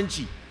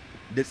manzanci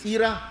da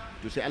tsira,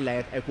 to sai Allah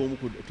ya aiko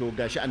muku, to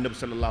gashi annabi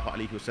sallallahu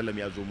alaihi wasallam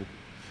ya zo muku.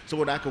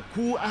 Saboda haka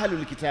ku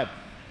ahlul kitab,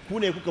 ku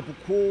ne kuka fi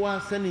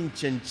kowa sanin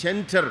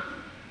cancantar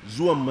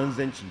zuwan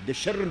manzanci da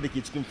sharrin da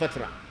ke cikin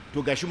fatra,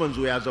 to gashi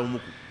manzo ya zo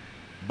muku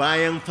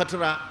bayan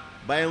fatra,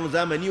 bayan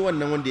zamani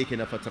wannan wanda yake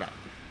na fatra.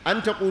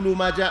 An taqulu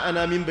ma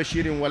ja'ana min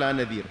bashirin wala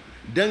nadhir,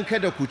 dan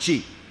kada ku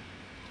ce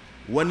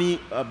wani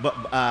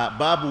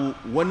babu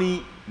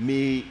wani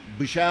mai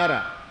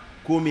bishara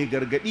ko mai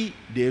gargadi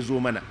da ya zo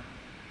mana,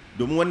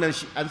 domin wannan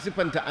an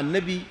sifanta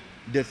annabi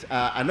da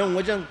a nan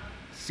wajen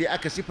sai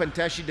aka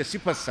sifanta shi da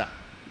sifarsa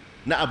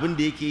na abin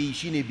da yake yi,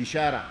 shine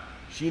bishara,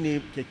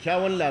 shine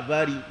kyakkyawan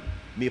labari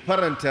mai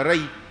faranta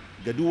rai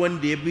ga duk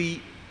wanda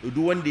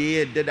ya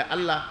yarda da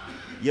Allah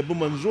ya bi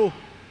manzo,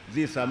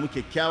 zai samu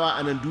kyakkyawa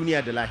a nan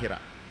duniya da lahira.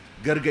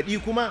 Gargadi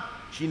kuma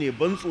shine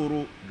ban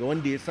tsoro ga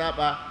wanda ya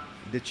saba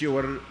da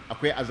cewar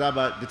akwai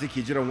azaba da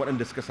take jiran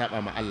waɗanda suka saba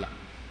ma Allah,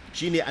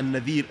 shine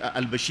an-nadhir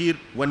al-bashir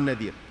wan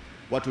nadhir.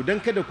 Wato dan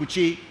kada ku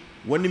ce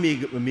wani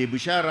mai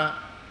bishara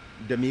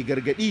da mai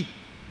gargadi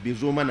bai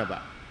zo mana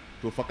ba,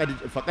 to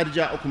faqad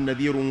ja'akum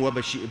nadhirun wa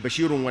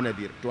bashirun wa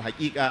nadhir, to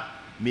haƙiƙa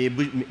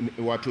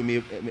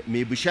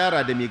mai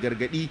bishara da mai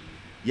gargadi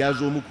ya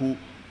zo muku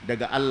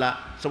daga Allah,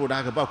 saboda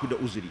haka ba ku da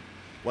uzuri.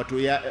 Wato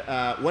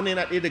wannan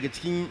yana ɗaya daga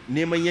cikin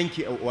neman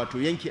yanke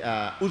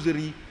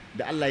uzuri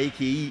da Allah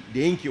yake yi da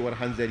yankewar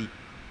hanzari.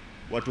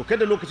 Wato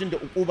kada lokacin da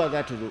uquba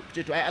za ta zo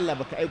ce to ai Allah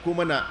baka aiko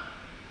mana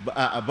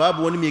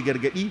babu wani mai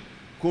gargadi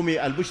ko mai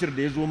albishir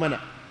da ya zo mana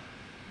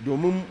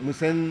domin mu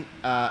san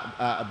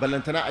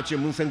balantana a ce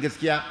mun san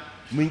gaskiya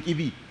mun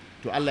kibi,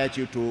 to Allah ya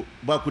ce to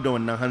ba ku da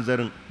wannan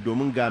hanzarin,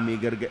 domin ga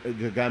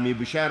mai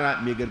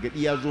bishara mai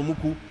gargadi ya zo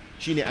muku,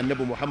 shine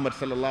annabi Muhammad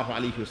sallallahu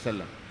alaihi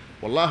wasallam.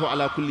 Wallahu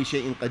ala kulli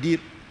shay'in qadir,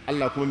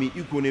 Allah kuma mai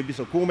iko ne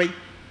bisa komai,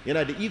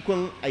 yana da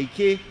ikon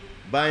aike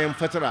bayan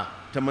fatara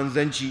ta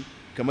manzanci,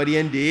 kamar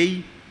yadda ya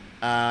yi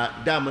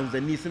da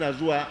manzanni suna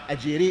zuwa a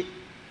jere,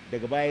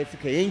 daga baya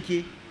suka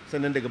yanke,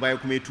 sannan daga baya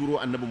kuma ya turo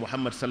annabi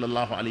Muhammad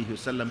sallallahu alaihi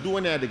wasallam. Duk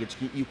wani daga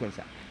cikin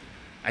ikonsa.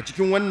 A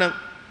cikin wannan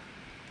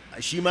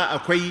shi ma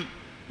akwai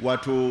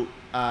wato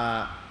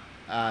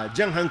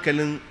jan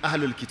hankalin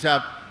ahlul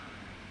kitab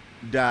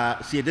da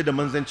su yadda da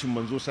manzancin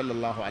manzo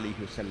sallallahu alaihi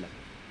wasallam,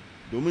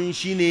 domin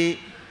shine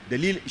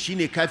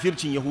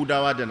kafircin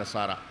Yahudawa da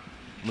Nasara,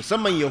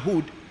 musamman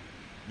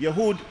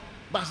Yahud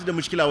ba su da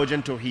mushkila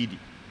wajen tauhidi.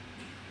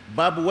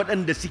 Babu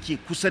waɗanda suke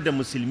kusa da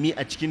musulmi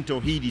a cikin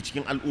tauhidi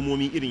cikin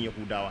al'ummomi irin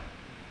Yahudawa.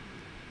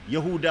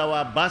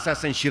 Yahudawa ba sa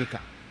son shirka,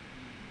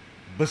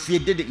 ba su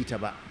yadda da ita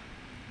ba.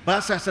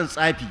 Ba sa son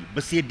tsafi,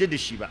 ba su yadda da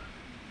shi ba.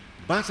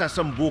 Ba sa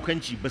son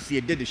bokanci, ba su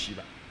yadda da shi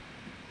ba.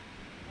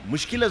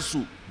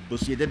 Mushkilarsu ba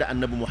su yadda da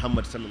annabi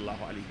Muhammad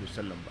sallallahu alaihi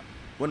wasallam ba.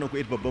 Wannan ko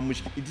ita babban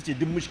mushkila, ita ce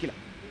duk mushkila.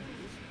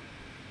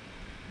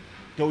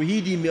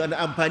 Tauhidi mai wani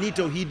amfani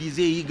tauhidi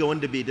zai yi ga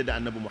wanda bai yadda da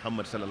annabi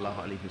Muhammad sallallahu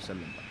alaihi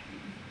wasallam ba.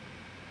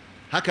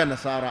 Haka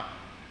nasara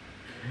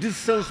duk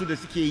san su da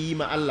suke yi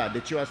ma Allah da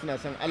cewa suna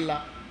son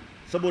Allah,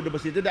 saboda ba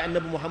su yadda da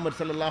annabi Muhammad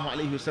sallallahu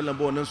alaihi wasallam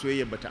ba, wannan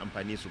soyayya bata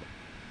amfane su ba.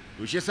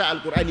 To shi yasa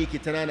alqur'ani yake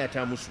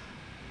tananata musu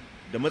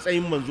da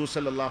matsayin manzo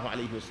sallallahu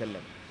alaihi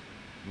wasallam.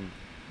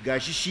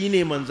 Gashi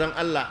shine manzon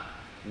Allah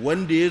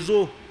wanda ya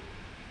zo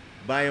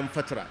bayan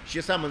fatara. Shi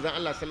yasa manzon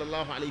Allah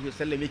sallallahu alaihi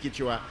wasallam yake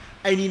cewa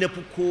aini na fi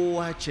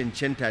kowa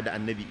cancanta da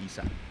annabi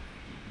Isa,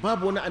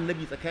 babu wani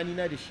annabi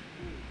tsakanina da shi,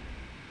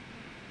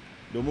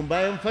 domin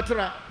bayan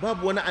fatara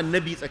babu wani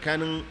annabi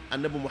tsakanin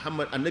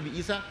annabi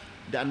Isa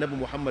da annabi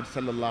Muhammad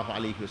sallallahu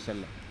alaihi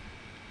wasallam.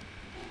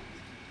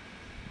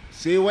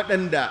 Sai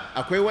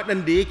akwai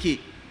waɗanda yake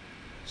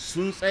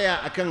sun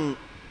tsaya akan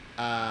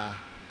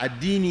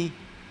addini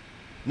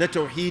na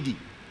tauhidi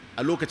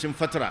a lokacin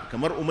fatara,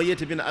 kamar Umayyah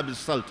bin Abi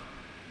Salt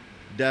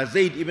da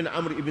Zaid ibn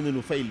Amr ibn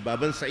Nufail,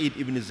 baban Sa'id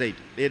ibn Zaid,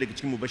 ɗaya daga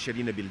cikin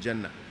mubashirin bil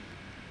janna.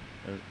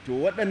 To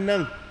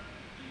waɗannan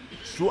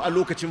su a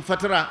lokacin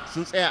fatara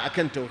sun tsaya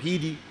akan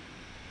tauhidi,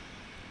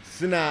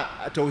 suna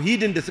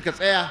tauhidin da suka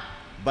tsaya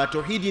ba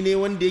tauhidi ne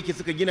wanda yake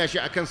suka gina shi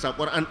akan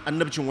sakon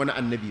annabcin wani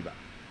annabi ba,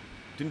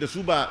 tunda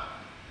su ba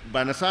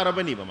nasara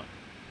bane ba ma,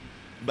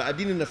 ba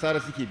addinin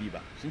nasara suke bi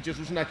ba. Sun ce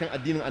su suna kan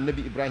addinin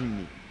annabi Ibrahim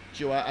ne,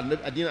 cewa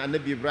addinin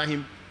annabi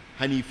Ibrahim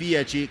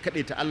hanifiya ce,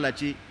 ta Allah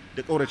ce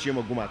da ƙaurace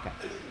ma gumaka.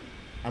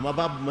 Amma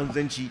babu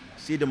manzanci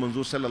sai da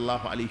manzo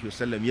sallallahu alaihi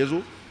wasallam ya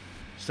zo,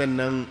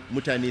 sannan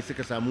mutane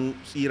suka samu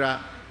tsira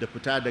da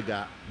fita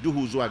daga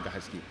duhu zuwa ga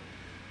haske.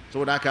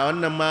 Saboda haka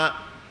wannan ma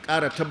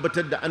ƙara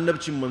tabbatar da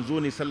annabcin manzo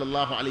ne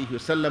sallallahu alaihi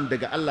wasallam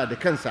daga Allah da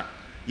kansa.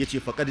 Ya ce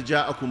faqad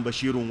ja'akum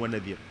bashirun wa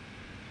nadhir.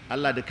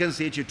 Allah da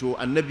kansa ya ce to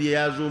annabi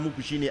ya zo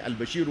muku shine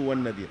albashiru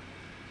wan nadhir.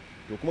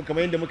 To kuma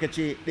kamar yadda muka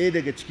ce ɗaya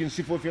daga cikin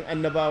sifofin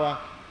annabawa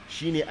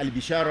shine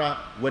albishara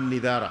wan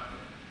nidhara.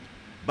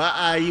 Ba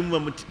a yi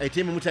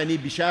taimaka mutane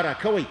bishara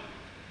kawai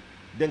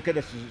don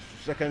kada su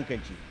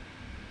sakankance.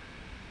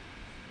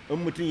 In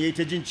mutum ya yi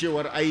ta jin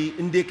cewar ai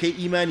in dai kai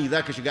imani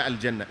za ka shiga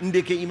aljanna, in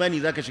dai kai imani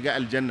za ka shiga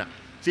aljanna,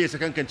 sai ya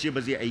sakankance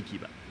ba zai aiki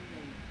ba.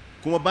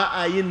 Kuma ba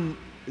a yin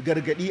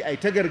gargadi, ai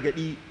ta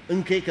gargadi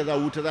in kai kaza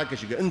wuta za ka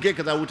shiga, in kai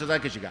kaza wuta za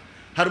ka shiga,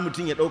 har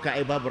mutum ya ɗauka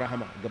ai babu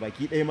rahama,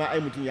 gabaki ɗaya ma ai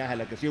mutum ya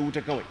halaka sai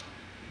wuta kawai.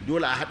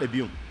 Dole a haɗa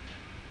biyun.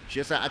 Shi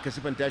yasa aka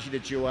sifanta shi da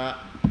cewa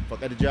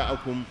faqad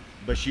ja'akum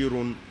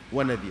bashirun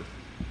wa nadhir.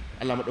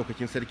 Allah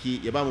madaukakin sarki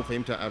ya ba mu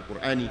fahimtar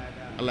alqur'ani,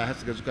 Allah ya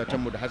haska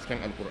zukatanmu da hasken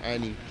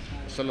alqur'ani.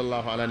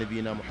 Sallallahu ala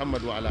nabiyyina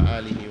Muhammad wa ala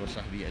alihi wa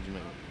sahbihi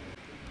ajma'in.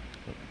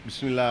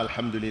 Bismillah,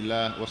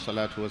 alhamdulillah,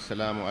 wassalatu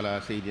wassalamu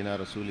ala sayyidina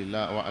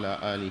rasulillah wa ala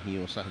alihi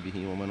wa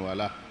sahbihi wa man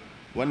wala.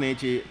 Wannan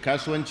yace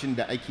kasuwancin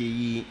da ake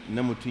yi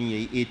na mutum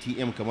yayi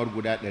ATM kamar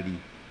guda 100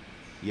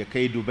 ya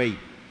kai Dubai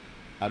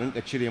a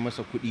rinka cire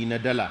masa kuɗi na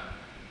dala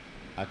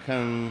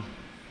akan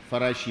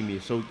farashi mai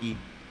sauki,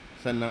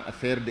 sannan a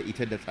sayar da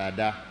ita da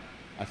tsada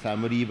a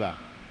samu riba,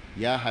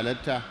 ya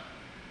halatta?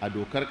 A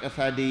dokar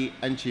ƙasa dai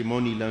an ce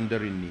money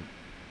laundering ne,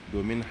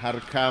 domin har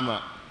kama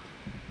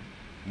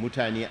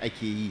mutane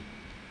ake yi,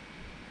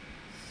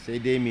 sai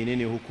dai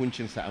menene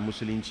hukuncinsa a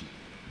musulunci?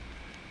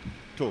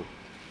 To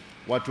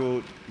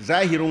wato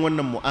zahirin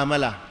wannan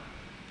mu'amala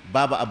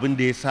babu abin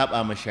da ya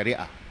saba ma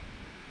shari'a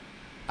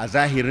a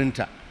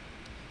zahirinta,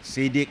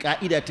 sai dai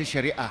ka'ida ta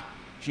shari'a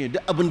shine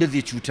duk abin da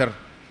zai cutar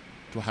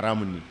to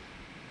haramun ne.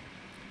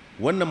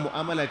 Wannan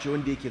mu'amala ce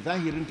wanda yake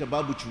zahirinta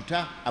babu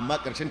cuta, amma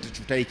ƙarshen ta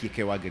cuta yake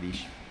kaiwa gare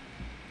shi.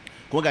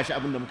 Kuma gashi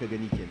abin da muka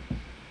gani kenan,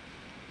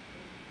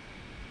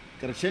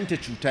 ƙarshen ta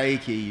cuta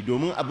yake yi,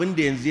 domin abin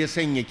da yanzu ya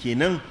sanya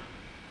kenan,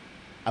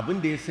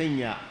 abin da ya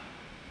sanya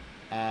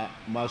a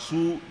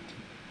masu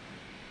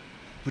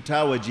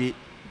fita waje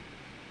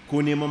ko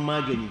neman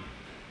magani,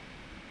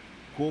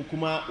 ko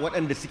kuma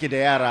waɗanda suke da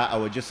yara a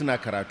waje suna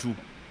karatu,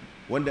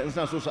 wanda in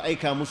suna so su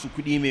aika musu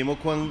kuɗi,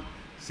 maimakon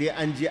sai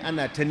an je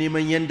ana ta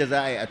neman yadda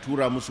za a yi a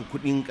tura musu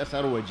kuɗin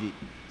ƙasar waje,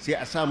 sai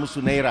a sa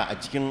musu naira a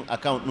cikin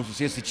account ɗinsu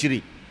sai su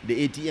cire da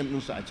ATM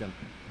ɗinsu a can.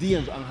 Duk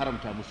yanzu an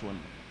haramta musu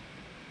wannan.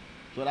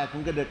 So da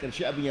kun ga da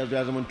ƙarshe abin ya zo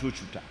ya zama to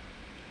cuta,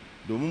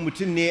 domin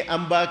mutum ne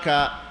an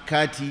baka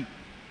kati,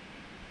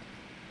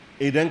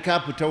 idan ka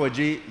fita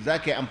waje za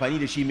ka yi amfani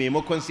da shi,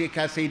 maimakon sai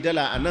ka sai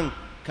dala a nan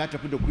ka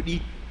tafi da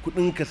kuɗi,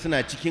 kuɗinka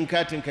suna cikin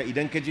katinka,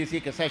 idan ka je sai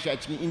ka sa shi a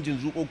cikin injin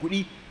zuƙo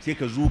kuɗi, sai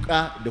ka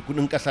zuƙa da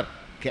kuɗin ƙasar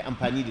ka yi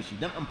amfani da shi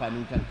don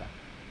amfanin kanka.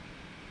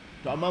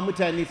 To amma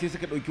mutane sai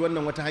suka ɗauki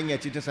wannan wata hanya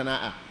ce ta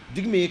sana'a.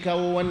 Duk me ya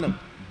kawo wannan?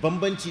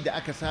 Bambanci da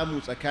aka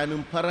samu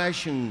tsakanin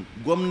farashin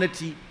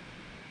gwamnati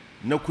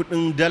na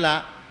kuɗin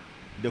dala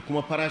da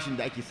kuma farashin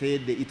da ake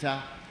sayar da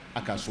ita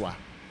a kasuwa,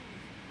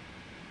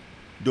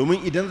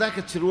 domin idan za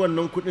ka ciri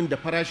wannan kuɗin da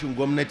farashin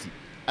gwamnati,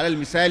 alal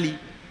misali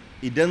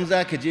idan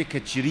za ka je ka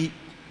ciri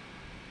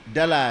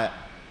dala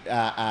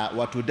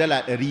wato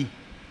dala 100,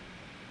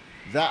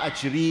 za a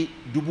ciri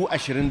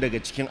 20,000 daga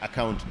cikin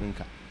account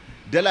ɗinka.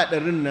 Dala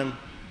 100 nan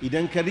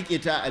idan ka rike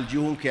ta a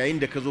aljihunka yayin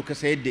da ka zo ka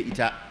sayar da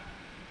ita,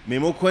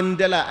 maimakon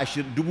dala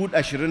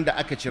 20,000 da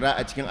aka cira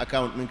a cikin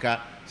account ɗinka,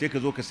 sai ka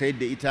zo ka sayar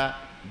da ita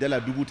dala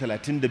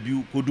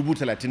 32,000 ko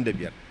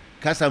 35,000,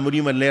 ka samu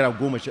riman naira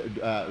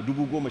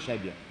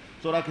 15,000.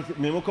 saboda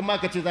maimakon ma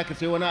ka ce za ka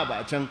sai wani abu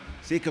a can,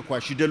 sai ka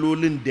kwashi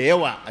dalolin da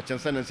yawa a can,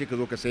 sannan sai ka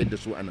zo ka sayar da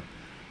su a nan.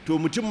 To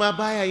mutum ma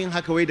baya yin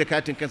haka wai da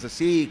katin kansa,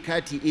 sai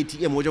kati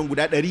ATM wajen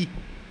guda 100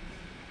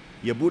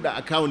 ya buɗe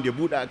account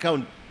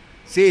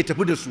sai ya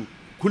tafi da su,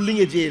 kullum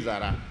ya je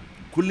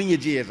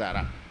ya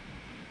zara.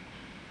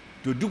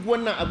 To duk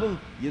wannan abin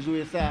ya zo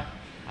ya sa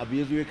abu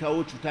ya zo ya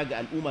kawo cuta ga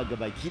al'umma ga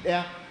baki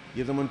ɗaya,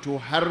 ya zamanto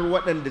har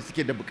waɗanda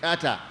suke da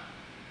bukata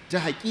ta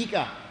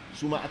haƙiƙa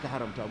su ma aka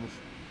haramta musu.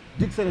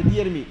 Duk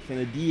sanadiyar me?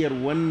 Sanadiyar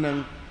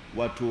wannan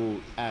wato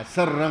a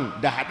sarran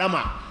da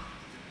haɗama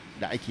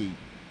da ake yi,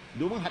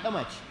 domin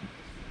haɗama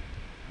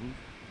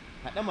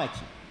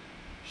ce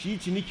shi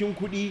cinikin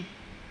kuɗi.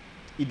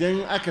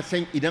 Idan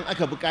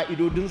aka bi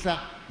ƙa'idodinsa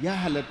ya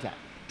halatta,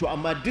 to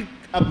amma duk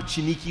abu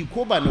ciniki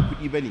ko ba na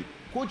kuɗi ba ne,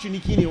 ko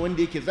ciniki ne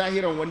wanda yake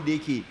zahiran, wanda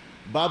yake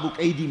babu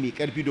ƙaidi mai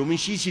ƙarfi, domin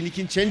shi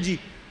cinikin canji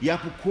ya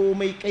fi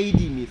komai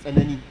ƙaidi mai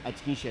tsanani a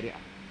cikin shari'a.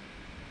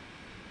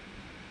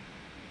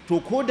 To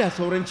ko da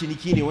sauran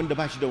ciniki ne wanda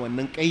ba shi da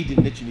wannan ƙaidin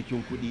na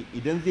cinikin kuɗi,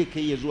 idan zai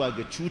kai ya zuwa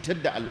ga cutar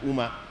da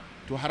al'umma,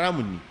 to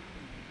haramun ne,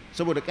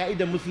 saboda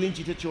ƙa'idar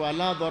musulunci ta cewa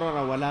la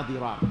darara wa la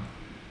dirar,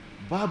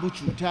 babu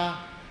cuta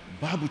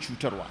babu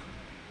cutarwa.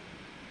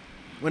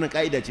 Wannan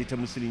ƙa'ida ce ta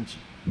musulunci,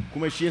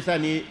 kuma shi yasa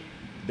ne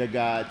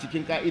daga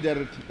cikin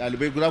ƙa'idar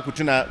ɗalibai za ku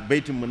tuna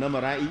baitinmu na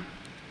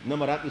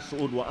maraƙi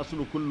su'ud wa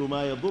aslu kullu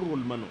ma yadurru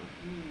al-man'u,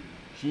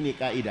 shine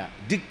ƙa'ida.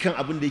 Dukkan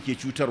abin da yake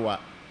cutarwa,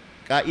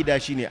 ƙa'ida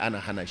shine ana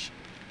hana shi.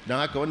 Don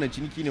haka wannan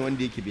ciniki ne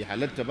wanda yake bai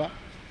halarta ba,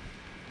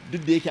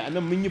 duk da yake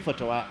anan mun yi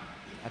fatawa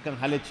akan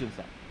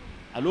halaccinsa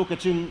a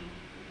lokacin,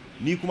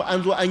 ni kuma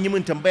an zo an yi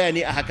min tambaya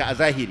ne a haka a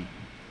zahiri.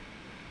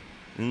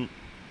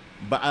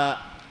 Ba a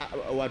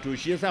wato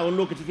shi yasa wani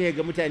lokaci sai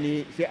ga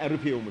mutane sai a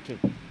rufe wa mutum,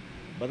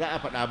 ba za a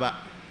faɗa ba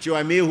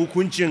cewa me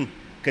hukuncin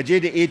ka je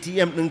da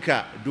ATM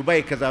ɗinka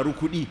Dubai ka zaru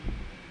kuɗi,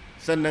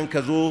 sannan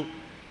ka zo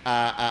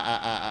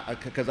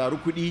ka zaru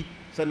kuɗi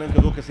sannan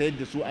ka zo ka sayar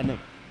da su a nan,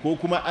 ko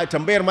kuma a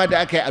tambayar ma da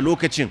aka yi a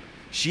lokacin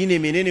shine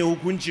menene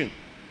hukuncin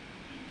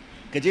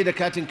ka je da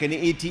katin ka ne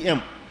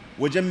ATM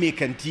wajen mai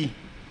kanti,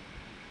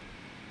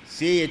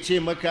 sai ya ce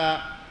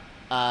maka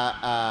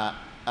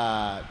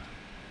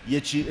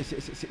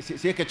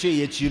sai ka ce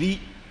ya ciri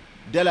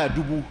dala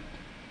 1,000,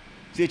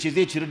 sai ce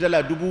zai ciri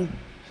dala 1,000,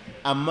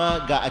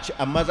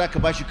 amma za ka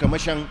ba shi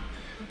kamashin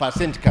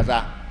percent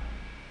kaza.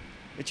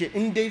 Ya ce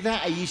in dai za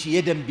a yi shi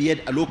yadan biyar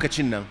a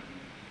lokacin nan,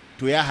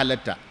 to ya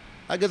halatta.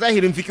 Haga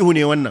zahirin fiƙihu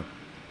ne wannan,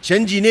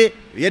 canji ne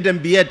yadan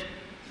biyar,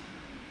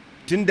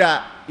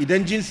 tunda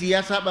idan jinsi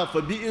ya saba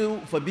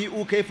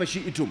fabi'u kai fashi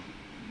itum,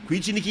 ku yi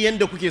ciniki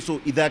yadda kuke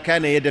so, idan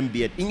kana yadan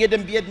biyar, in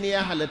yadan biyar ne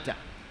ya halatta.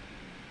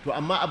 To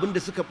amma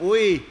abinda suka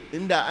ɓoye,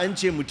 inda an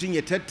ce mutum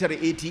ya tattara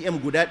ATM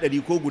guda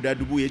 100 ko guda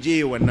 1000 ya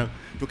je wannan,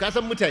 to ka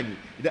san mutane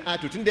idan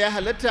to tunda ya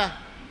halatta,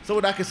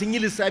 saboda haka sun yi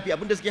lissafi,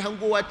 abinda suke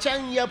hangowa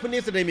can ya fi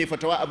nesa da mai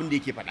fatawa abinda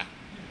yake faɗa,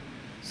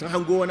 sun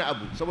hango wani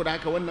abu. Saboda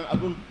haka wannan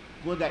abun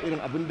ko ga irin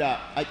abinda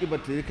akibar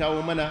ta ya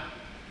kawo mana,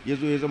 ya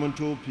zo ya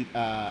zamanto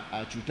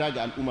a cuta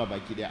ga al'umma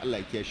baki daya. Allah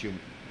ya kiyashe mu.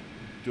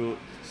 To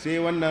sai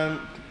wannan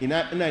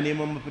ina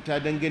neman mafita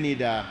dangane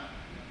da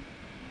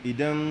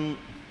idan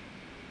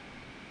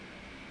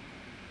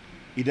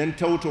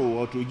tauto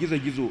wato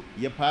gizo-gizo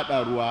ya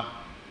fada ruwa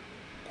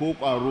ko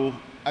ƙwaro,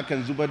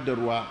 akan zubar da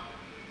ruwa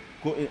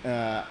ko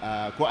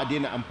a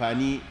daina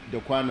amfani da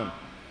kwanon.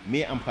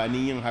 Me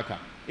amfanin yin haka?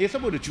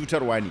 Saboda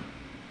cutarwa ne,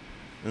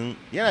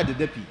 yana da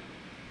dafi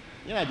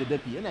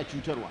yana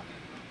cutarwa.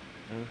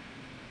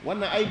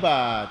 Wannan ai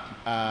ba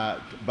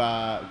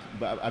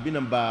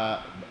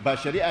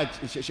shari'a,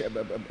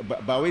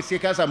 ba wai sai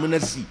ka samu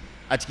nassi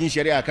a cikin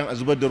shari'a kan a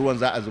zubar da ruwan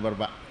za a zubar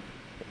ba.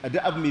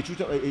 Duk abu mai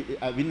cutar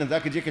abin nan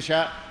zaka je ka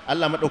sha.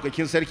 Allah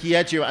madaukakin sarki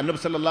ya ce wa Annabi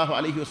sallallahu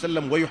alaihi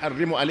wasallam, wa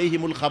yuharrimu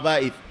alaihimul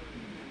khaba'ith,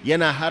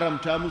 yana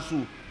haramta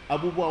musu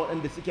abubuwa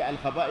waɗanda suke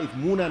al-khaba'ith,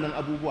 munanan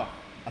abubuwa.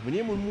 Abu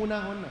ne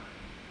mummuna wannan.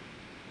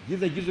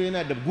 Gizo-gizo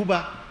yana da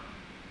guba,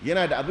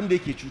 yana da abin da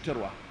yake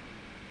cutarwa.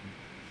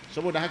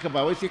 Saboda haka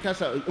ba wai sai ka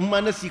sa, in ma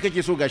nasi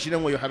kake so gashi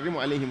nan, wa yuharrimu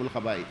alaihimul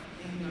khaba'ith.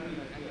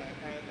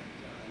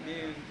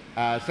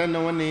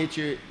 Sannan wannan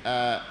yace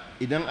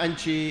idan an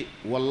ce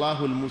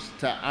wallahu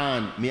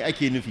almusta'an, me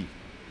ake nufi?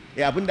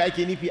 Abin da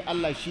ake nufi,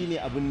 Allah shine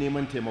abin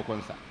neman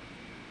taimakonsa.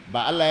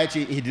 Ba Allah ya ce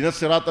ihdinas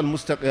siratal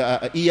mustaqim,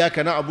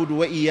 iyyaka na'budu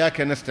wa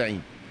iyyaka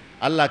nasta'in.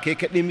 Allah kai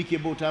kaɗai muke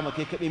bauta ma,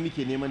 kai kaɗai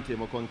muke neman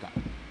taimakonka.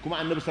 Kuma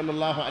Annabi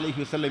sallallahu alaihi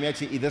wasallam ya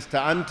ce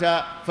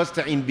idasta'anta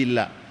fasta'in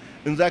billah,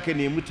 in zaka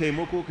nemi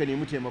taimako ka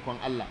nemi taimakon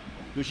Allah.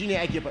 to shine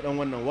ake faɗan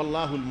wannan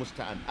wallahu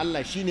almusta'an,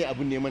 Allah shine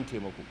abin neman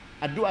taimako.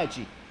 Addu'a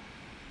ce,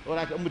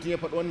 saboda in mutum ya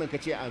faɗi wannan ka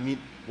ce amin.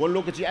 Wani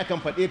lokaci akan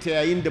faɗe ta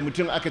yayin da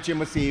mutum aka ce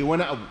masa yayi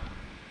wani abu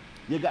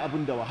ya ga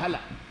abin da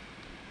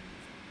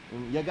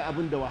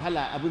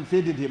wahala, abin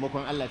sai da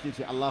taimakon Allah, sai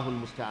ce Allahul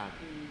musta'an,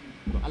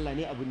 to Allah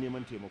ne abin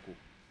neman taimako.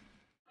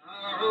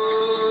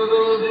 أعوذ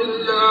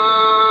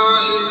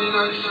بالله من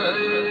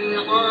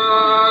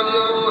الشيطان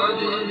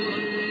الرجيم.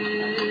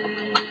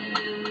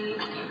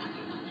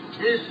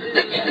 بسم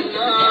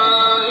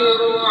الله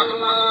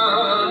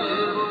الرحمن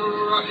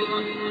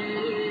الرحيم.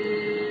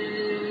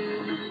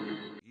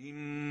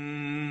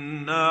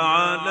 إن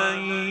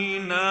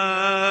علينا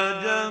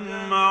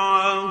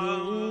جمعه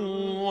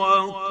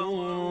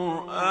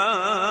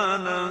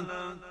وقرآنه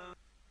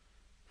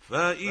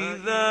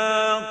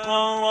فإذا